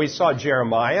lament. Now we saw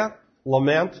Jeremiah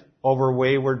lament over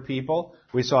wayward people.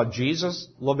 We saw Jesus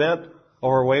lament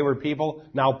over wayward people.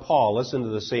 Now Paul, listen to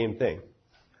the same thing.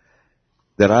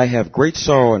 That I have great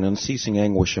sorrow and unceasing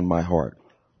anguish in my heart.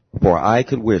 For I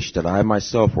could wish that I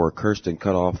myself were accursed and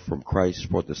cut off from Christ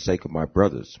for the sake of my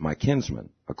brothers, my kinsmen,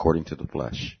 according to the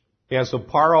flesh. Yeah, so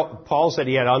Paul said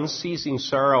he had unceasing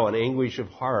sorrow and anguish of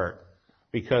heart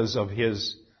because of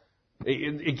his...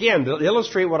 Again, to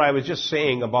illustrate what I was just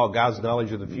saying about God's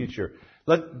knowledge of the future,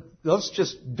 let's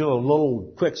just do a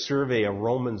little quick survey of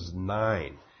Romans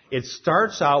 9. It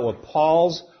starts out with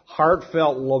Paul's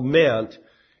heartfelt lament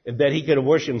that he could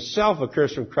wish himself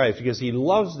accursed from Christ because he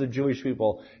loves the Jewish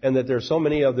people and that there's so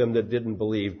many of them that didn't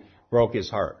believe broke his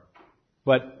heart.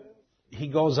 But he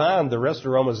goes on, the rest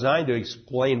of Romans 9, to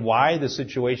explain why the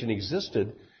situation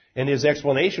existed, and his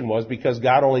explanation was because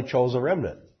God only chose a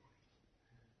remnant.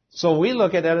 So we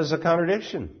look at that as a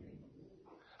contradiction.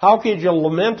 How could you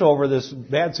lament over this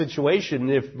bad situation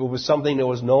if it was something that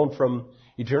was known from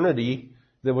eternity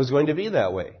that was going to be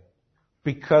that way?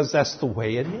 Because that's the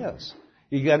way it is.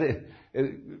 You got to,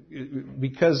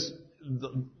 because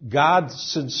God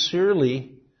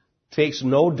sincerely takes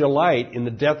no delight in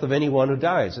the death of anyone who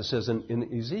dies, it says in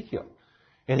Ezekiel.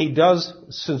 And he does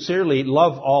sincerely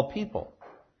love all people.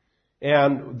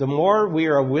 And the more we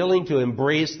are willing to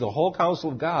embrace the whole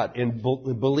counsel of God and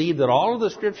believe that all of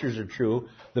the scriptures are true,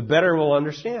 the better we'll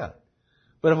understand.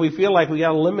 But if we feel like we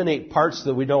got to eliminate parts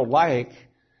that we don't like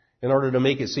in order to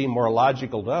make it seem more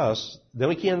logical to us, then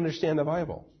we can't understand the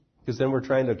Bible. Because then we're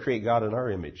trying to create God in our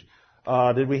image.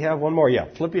 Did we have one more? Yeah,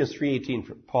 Philippians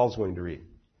 3:18, Paul's going to read.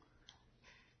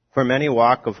 For many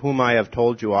walk, of whom I have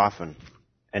told you often,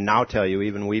 and now tell you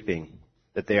even weeping,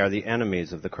 that they are the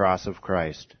enemies of the cross of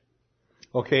Christ.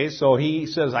 Okay, so he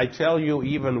says, I tell you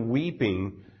even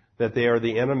weeping that they are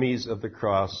the enemies of the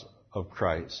cross of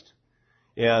Christ.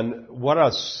 And what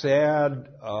a sad,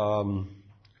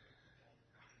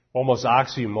 almost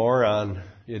oxymoron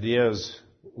it is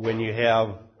when you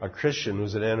have a Christian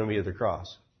who's an enemy of the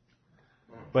cross.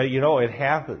 But you know, it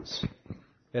happens.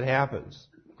 It happens.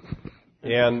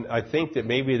 And I think that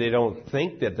maybe they don't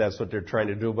think that that's what they're trying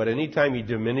to do, but anytime you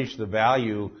diminish the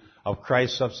value of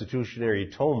Christ's substitutionary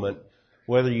atonement,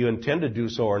 whether you intend to do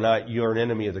so or not, you're an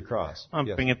enemy of the cross. I'll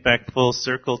bring it back full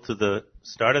circle to the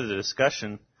start of the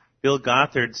discussion. Bill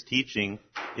Gothard's teaching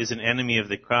is an enemy of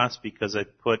the cross because I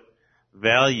put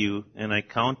value and I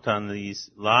count on these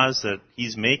laws that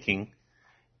he's making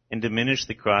and diminish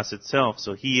the cross itself.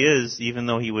 So he is, even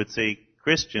though he would say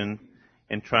Christian,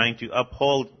 and trying to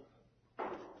uphold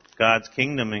God's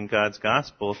kingdom and God's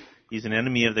gospel, he's an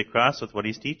enemy of the cross with what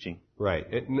he's teaching. Right.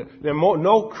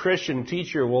 No Christian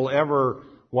teacher will ever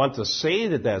want to say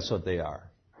that that's what they are.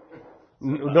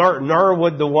 Nor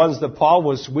would the ones that Paul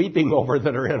was weeping over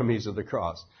that are enemies of the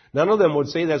cross. None of them would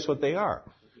say that's what they are.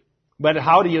 But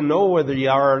how do you know whether you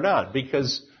are or not?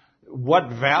 Because what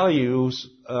values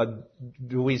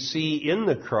do we see in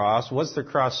the cross? What's the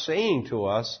cross saying to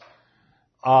us?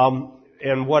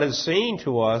 And what it's saying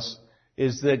to us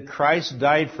is that Christ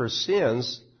died for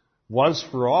sins once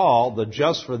for all, the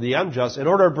just for the unjust, in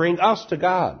order to bring us to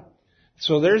God.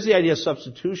 So there's the idea of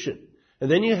substitution.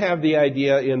 And then you have the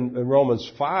idea in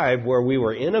Romans 5 where we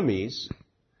were enemies,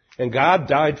 and God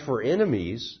died for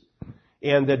enemies,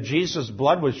 and that Jesus'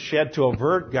 blood was shed to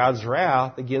avert God's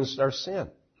wrath against our sin.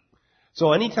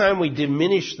 So anytime we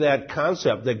diminish that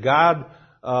concept that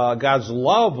God's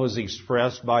love was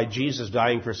expressed by Jesus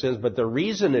dying for sins, but the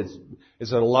reason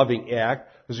it's a loving act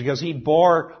is because he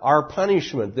bore our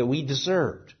punishment that we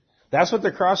deserved. That's what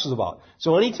the cross is about.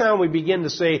 So anytime we begin to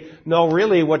say, no,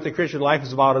 really what the Christian life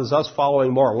is about is us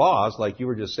following more laws, like you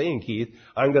were just saying, Keith,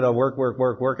 I'm going to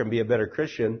work and be a better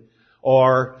Christian,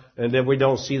 and then we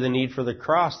don't see the need for the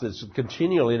cross that's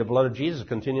continually, the blood of Jesus,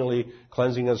 continually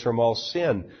cleansing us from all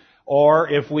sin. Or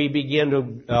if we begin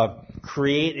to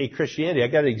create a Christianity. I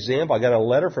got an example. I got a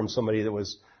letter from somebody that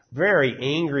was very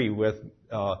angry with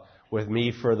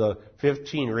me for the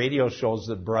 15 radio shows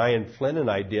that Brian Flynn and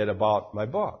I did about my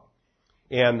book.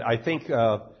 And I think,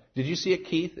 did you see it,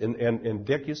 Keith? And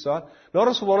Dick, you saw it?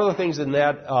 Notice one of the things in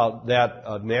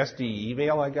that nasty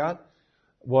email I got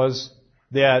was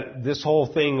that this whole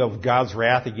thing of God's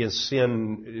wrath against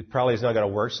sin, it probably is not going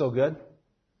to work so good.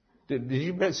 Did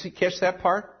you catch that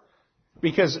part?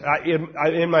 Because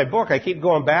in my book, I keep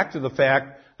going back to the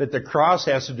fact that the cross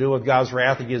has to do with God's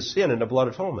wrath against sin and the blood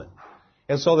atonement.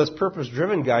 And so this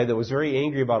purpose-driven guy that was very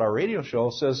angry about our radio show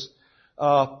says,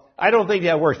 I don't think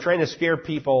that works. Trying to scare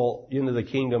people into the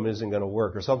kingdom isn't going to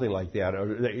work, or something like that.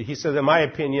 He says, in my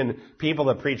opinion, people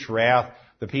that preach wrath,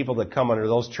 the people that come under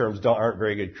those terms aren't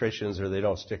very good Christians, or they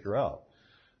don't stick around.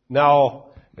 Now,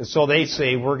 so they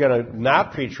say, we're going to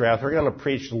not preach wrath. We're going to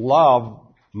preach love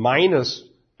minus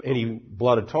any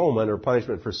blood atonement or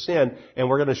punishment for sin, and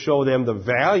we're going to show them the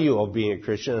value of being a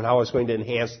Christian and how it's going to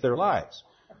enhance their lives.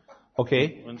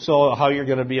 Okay? So how you're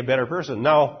going to be a better person.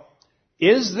 Now,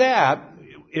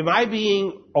 am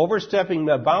I overstepping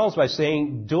the bounds by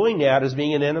saying doing that is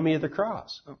being an enemy of the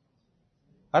cross?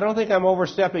 I don't think I'm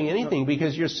overstepping anything,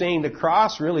 because you're saying the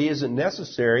cross really isn't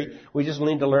necessary. We just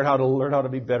need to learn how to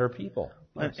be better people.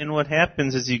 And what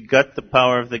happens is you gut the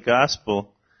power of the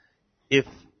gospel if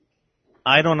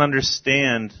I don't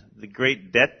understand the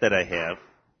great debt that I have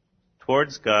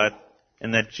towards God,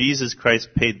 and that Jesus Christ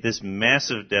paid this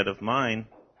massive debt of mine,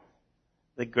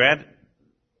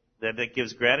 that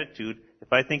gives gratitude.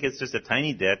 If I think it's just a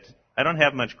tiny debt, I don't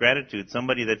have much gratitude.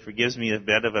 Somebody that forgives me a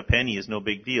debt of a penny is no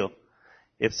big deal.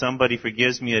 If somebody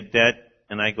forgives me a debt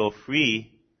and I go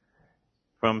free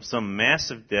from some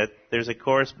massive debt, there's a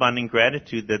corresponding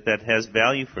gratitude that has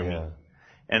value for me.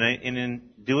 And in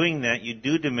doing that, you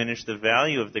do diminish the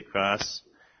value of the cross.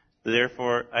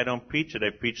 Therefore, I don't preach it.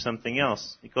 I preach something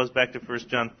else. It goes back to 1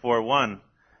 John 4:1.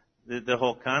 The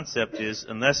whole concept is,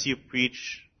 unless you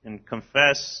preach and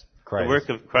confess the work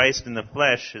of Christ in the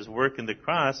flesh, His work in the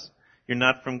cross, you're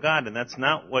not from God. And that's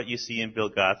not what you see in Bill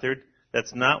Gothard.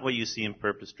 That's not what you see in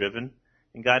Purpose Driven.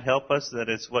 And God help us that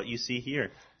it's what you see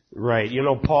here. Right. You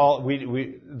know, Paul,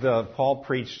 Paul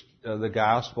preached the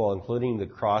gospel, including the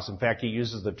cross. In fact, he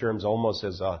uses the terms almost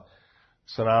as a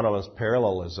synonymous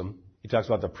parallelism. He talks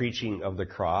about the preaching of the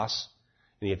cross,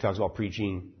 and he talks about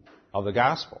preaching of the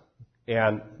gospel.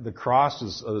 And the cross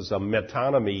is a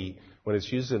metonymy when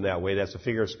it's used in that way. That's a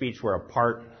figure of speech where a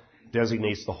part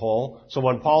designates the whole. So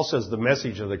when Paul says the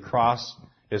message of the cross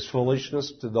is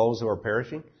foolishness to those who are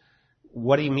perishing,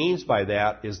 what he means by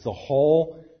that is the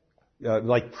whole,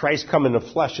 like Christ come in the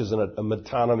flesh is a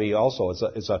metonymy also.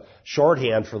 It's a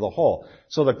shorthand for the whole.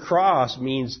 So the cross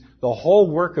means the whole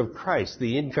work of Christ,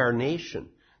 the incarnation,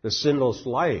 the sinless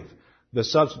life, the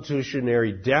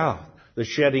substitutionary death, the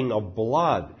shedding of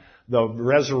blood, the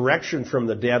resurrection from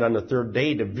the dead on the third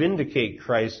day to vindicate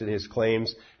Christ and His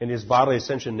claims and His bodily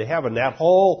ascension to heaven. That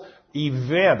whole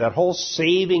event, that whole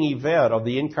saving event of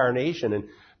the incarnation and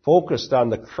focused on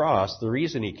the cross, the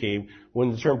reason He came,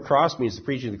 when the term cross means the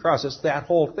preaching of the cross, it's that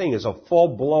whole thing. It's a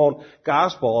full-blown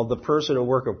gospel of the person and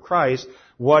work of Christ,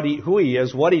 who He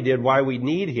is, what He did, why we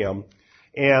need Him.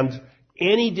 And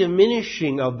any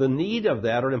diminishing of the need of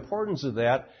that or the importance of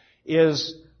that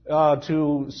is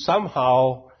to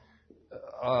somehow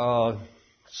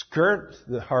skirt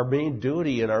our main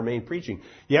duty and our main preaching.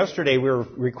 Yesterday we were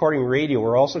recording radio.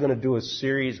 We're also going to do a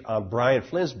series on Brian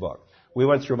Flynn's book. We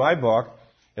went through my book,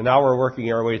 and now we're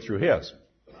working our way through his.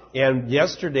 And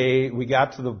yesterday we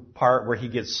got to the part where he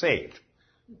gets saved.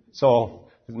 So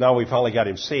now we finally got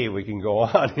him saved. We can go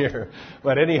on here.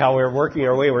 But anyhow, we're working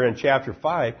our way. We're in chapter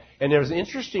 5. And there's an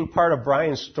interesting part of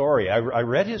Brian's story. I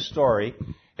read his story,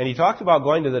 and he talked about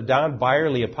going to the Don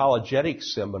Byerly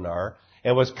Apologetics Seminar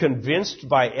and was convinced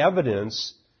by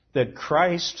evidence that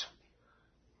Christ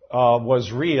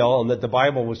was real and that the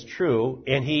Bible was true.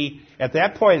 And he, at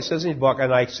that point, it says in his book,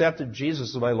 and I accepted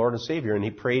Jesus as my Lord and Savior. And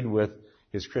he prayed with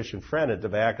his Christian friend at the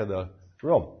back of the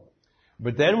room.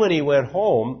 But then when he went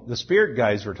home, the spirit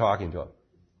guides were talking to him.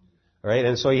 Right?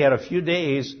 And so he had a few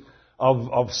days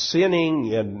of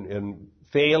sinning and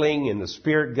failing, and the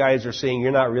spirit guides are saying,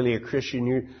 you're not really a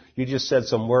Christian, you just said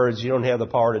some words, you don't have the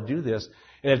power to do this.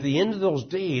 And at the end of those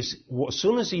days, as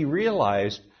soon as he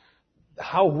realized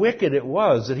how wicked it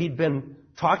was that he'd been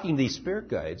talking to these spirit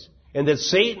guides, and that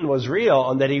Satan was real,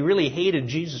 and that he really hated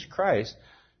Jesus Christ,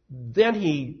 then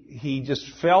he just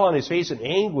fell on his face in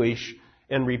anguish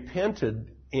and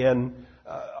repented and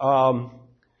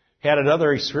had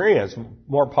another experience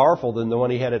more powerful than the one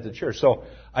he had at the church. So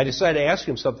I decided to ask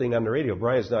him something on the radio.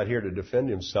 Brian's not here to defend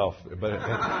himself,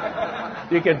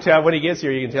 but you can tell when he gets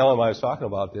here, you can tell him I was talking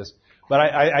about this. But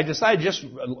I decided just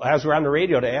as we're on the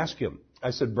radio to ask him.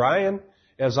 I said, Brian,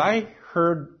 as I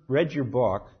read your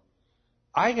book,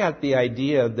 I got the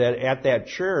idea that at that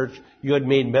church you had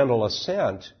made mental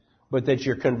assent, but that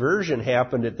your conversion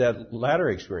happened at that latter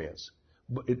experience.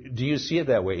 Do you see it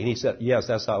that way? And he said, yes,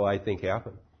 that's how I think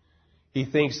happened. He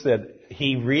thinks that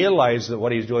he realized that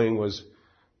what he's doing was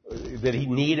that he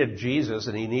needed Jesus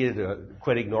and he needed to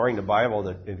quit ignoring the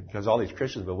Bible because all these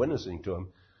Christians were witnessing to him.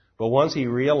 But once he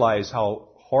realized how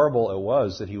horrible it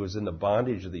was that he was in the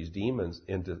bondage of these demons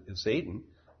and to Satan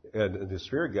and the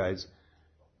spirit guides,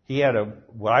 he had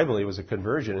what I believe was a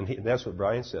conversion, and that's what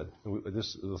Brian said.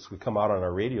 This would come out on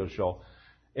our radio show.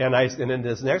 And then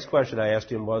this next question I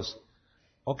asked him was,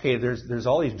 okay, there's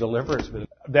all these deliverance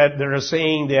that they're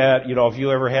saying that, you know, if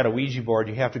you ever had a Ouija board,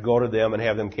 you have to go to them and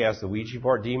have them cast the Ouija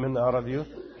board demon out of you.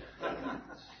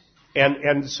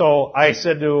 And so I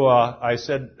said,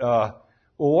 well,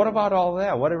 what about all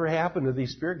that? Whatever happened to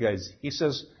these spirit guides? He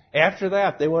says, after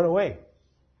that, they went away.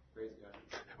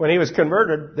 When he was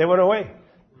converted, they went away.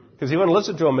 Because he wouldn't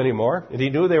listen to them anymore, and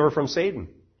he knew they were from Satan.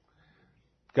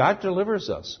 God delivers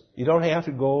us. You don't have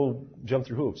to go jump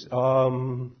through hoops.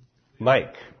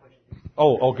 Mike.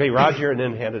 Oh, okay, Roger, and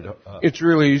then hand it. It's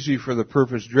really easy for the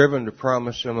purpose-driven to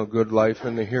promise them a good life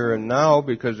in the here and now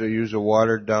because they use a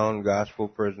watered-down gospel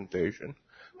presentation.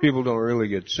 People don't really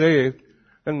get saved,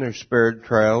 and they're spared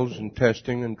trials and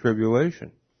testing and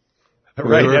tribulation.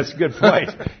 Right, that's a good point.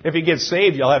 If you get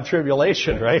saved, you'll have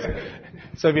tribulation, right?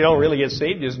 So if you don't really get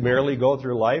saved, you just merely go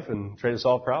through life and try to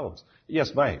solve problems.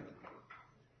 Yes, Mike.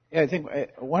 Yeah, I think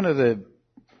one of the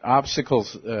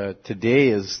obstacles today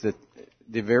is that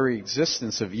the very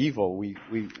existence of evil, we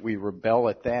rebel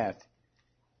at that.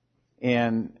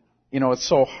 And, it's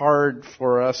so hard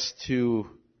for us to,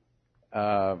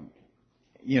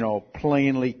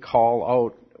 plainly call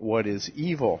out what is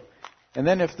evil. And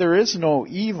then if there is no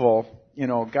evil,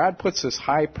 God puts this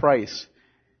high price.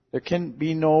 There can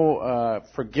be no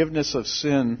forgiveness of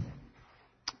sin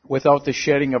without the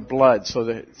shedding of blood.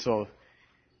 So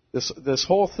this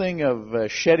whole thing of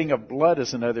shedding of blood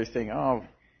is another thing.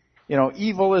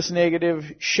 Evil is negative.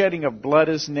 Shedding of blood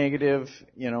is negative.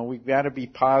 We've got to be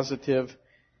positive.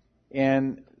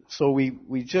 And so we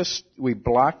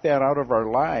block that out of our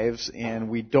lives, and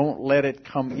we don't let it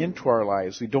come into our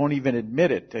lives. We don't even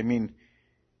admit it. I mean,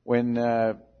 when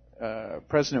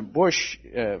President Bush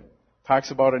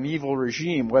talks about an evil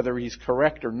regime, whether he's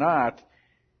correct or not,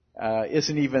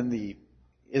 isn't even the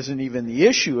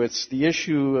issue. It's the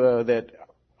issue that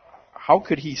how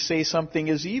could he say something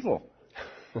is evil?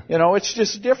 It's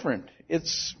just different.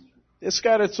 It's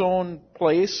got its own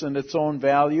place and its own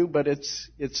value, but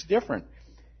it's different.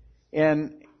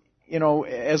 And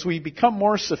as we become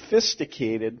more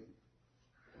sophisticated,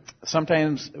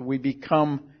 sometimes we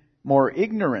become more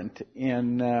ignorant.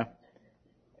 And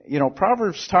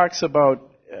Proverbs talks about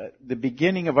the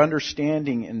beginning of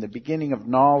understanding and the beginning of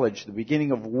knowledge, the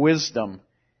beginning of wisdom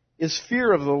is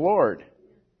fear of the Lord.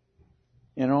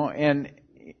 And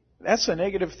that's a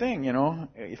negative thing,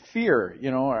 fear.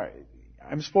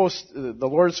 The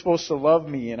Lord's supposed to love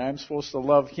me, and I'm supposed to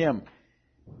love Him.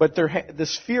 But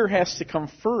this fear has to come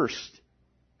first,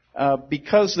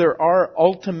 because there are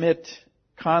ultimate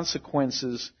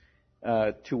consequences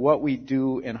to what we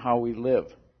do and how we live.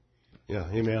 Yeah,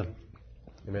 amen.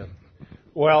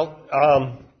 Well,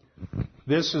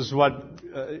 this is what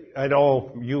I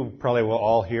know you probably will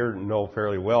all here know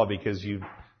fairly well because you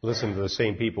listen to the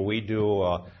same people we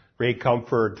do. Ray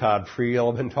Comfort, Todd Friel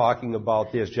have been talking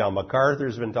about this. John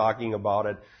MacArthur's been talking about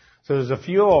it. So there's a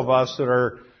few of us that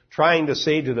are trying to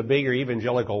say to the bigger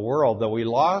evangelical world that we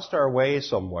lost our way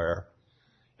somewhere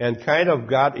and kind of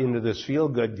got into this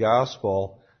feel-good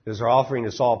gospel that is offering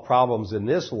to solve problems in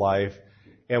this life,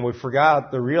 and we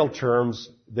forgot the real terms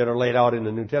that are laid out in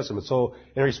the New Testament. So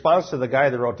in response to the guy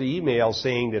that wrote the email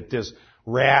saying that this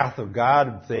wrath of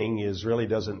God thing really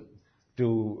doesn't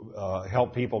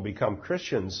help people become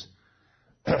Christians,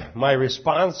 my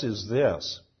response is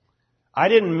this. I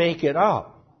didn't make it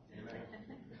up.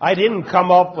 I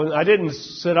didn't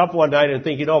sit up one night and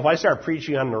think, if I start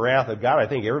preaching on the wrath of God, I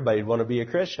think everybody would want to be a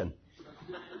Christian.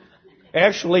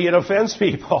 Actually, it offends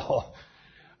people.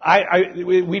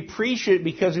 We preach it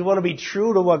because we want to be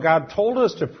true to what God told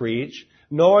us to preach,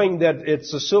 knowing that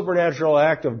it's a supernatural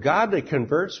act of God that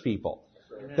converts people.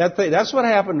 That's what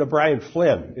happened to Brian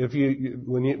Flynn.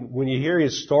 When you hear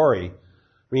his story,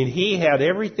 he had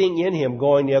everything in him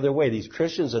going the other way. These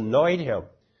Christians annoyed him.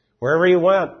 Wherever he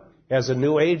went as a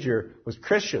New Ager was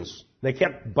Christians. They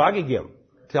kept bugging him,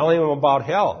 telling him about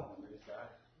hell.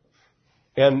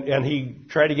 And he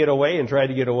tried to get away and tried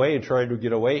to get away and tried to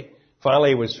get away. Finally,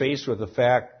 he was faced with the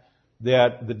fact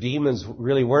that the demons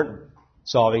really weren't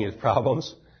solving his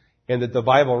problems and that the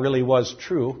Bible really was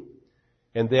true.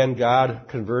 And then God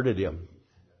converted him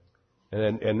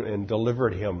and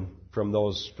delivered him from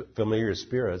those familiar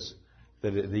spirits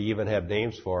that they even had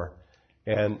names for.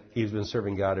 And he's been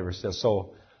serving God ever since.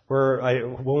 So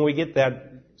when we get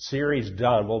that series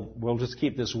done, we'll just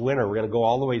keep this winter. We're going to go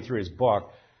all the way through his book.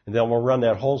 And then we'll run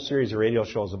that whole series of radio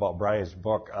shows about Brian's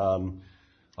book on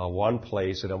one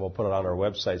place, and then we'll put it on our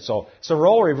website. So it's a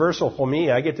role reversal for me.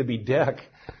 I get to be Dick.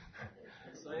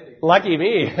 Exciting. Lucky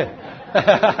me.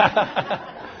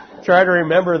 Try to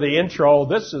remember the intro.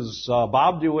 This is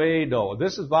Bob Dewey. No,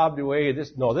 this is Bob Dewey.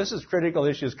 This is Critical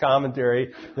Issues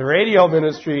Commentary, the radio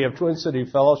ministry of Twin City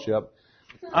Fellowship.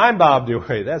 I'm Bob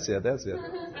Dewey. That's it.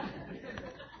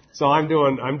 So I'm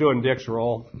doing Dick's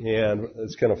role, and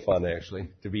it's kind of fun actually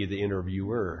to be the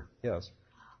interviewer. Yes.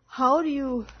 How do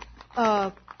you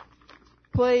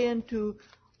play into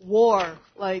war,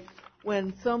 like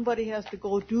when somebody has to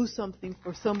go do something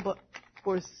for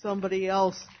somebody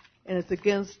else, and it's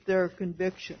against their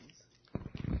convictions?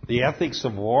 The ethics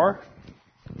of war?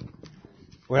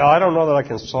 Well, I don't know that I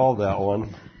can solve that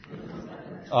one.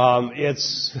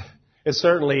 It's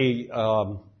certainly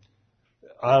on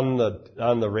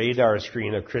the radar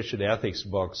screen of Christian ethics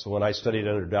books. When I studied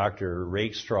under Dr.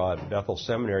 Rakestraw at Bethel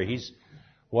Seminary, he's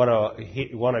one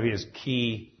of his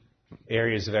key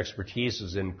areas of expertise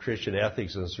is in Christian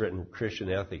ethics, and has written Christian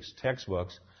ethics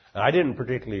textbooks. And I didn't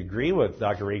particularly agree with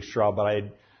Dr. Rakestraw, but I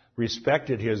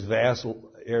respected his vast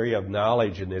area of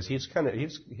knowledge in this. He's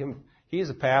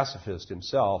a pacifist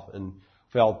himself, and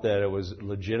felt that it was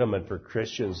legitimate for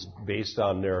Christians, based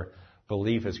on their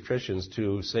belief as Christians,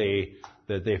 to say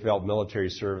that they felt military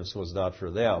service was not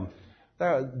for them.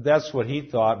 That's what he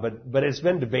thought, but it's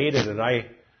been debated, and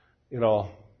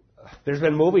there's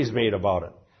been movies made about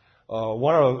it.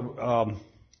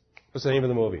 What's the name of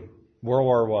the movie? World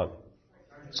War I.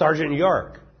 Sergeant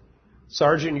York.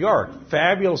 Sergeant York.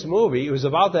 Fabulous movie. It was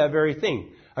about that very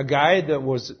thing. A guy that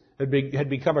had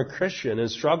become a Christian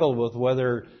and struggled with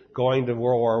whether going to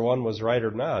World War I was right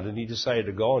or not, and he decided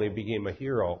to go, and he became a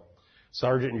hero.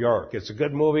 Sergeant York. It's a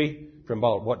good movie from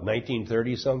about,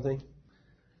 1930-something?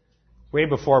 Way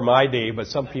before my day, but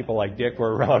some people like Dick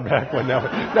were around back when that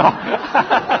was... No.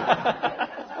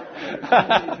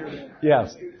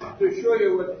 Yes. To show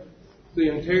you what the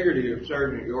integrity of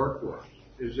Sergeant York was,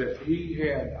 is that he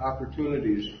had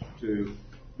opportunities to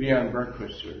be on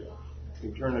breakfast cereal. He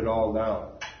turned it all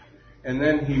down. And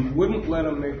then he wouldn't let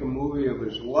them make a movie of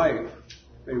his life.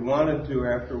 They wanted to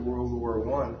after World War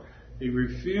I. He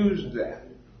refused that.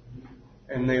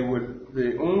 And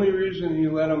the only reason he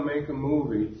let them make a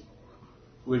movie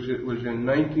was it was in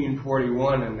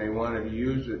 1941, and they wanted to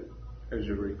use it as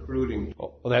a recruiting.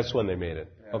 Well, that's when they made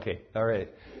it. Yeah. Okay, all right.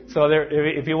 So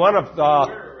if you want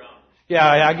to,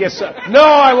 yeah, I guess. No,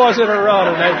 I wasn't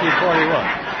around in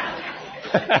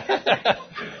 1941.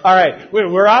 All right,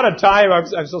 we're out of time.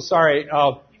 I'm so sorry.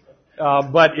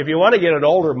 But if you want to get an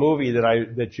older movie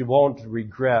that you won't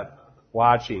regret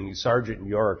watching, Sergeant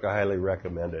York, I highly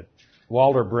recommend it.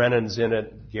 Walter Brennan's in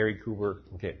it. Gary Cooper.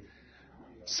 Okay.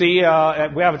 See, we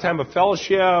have a time of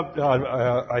fellowship.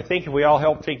 I think if we all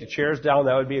help take the chairs down,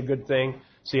 that would be a good thing.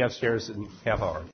 See you upstairs in half hour.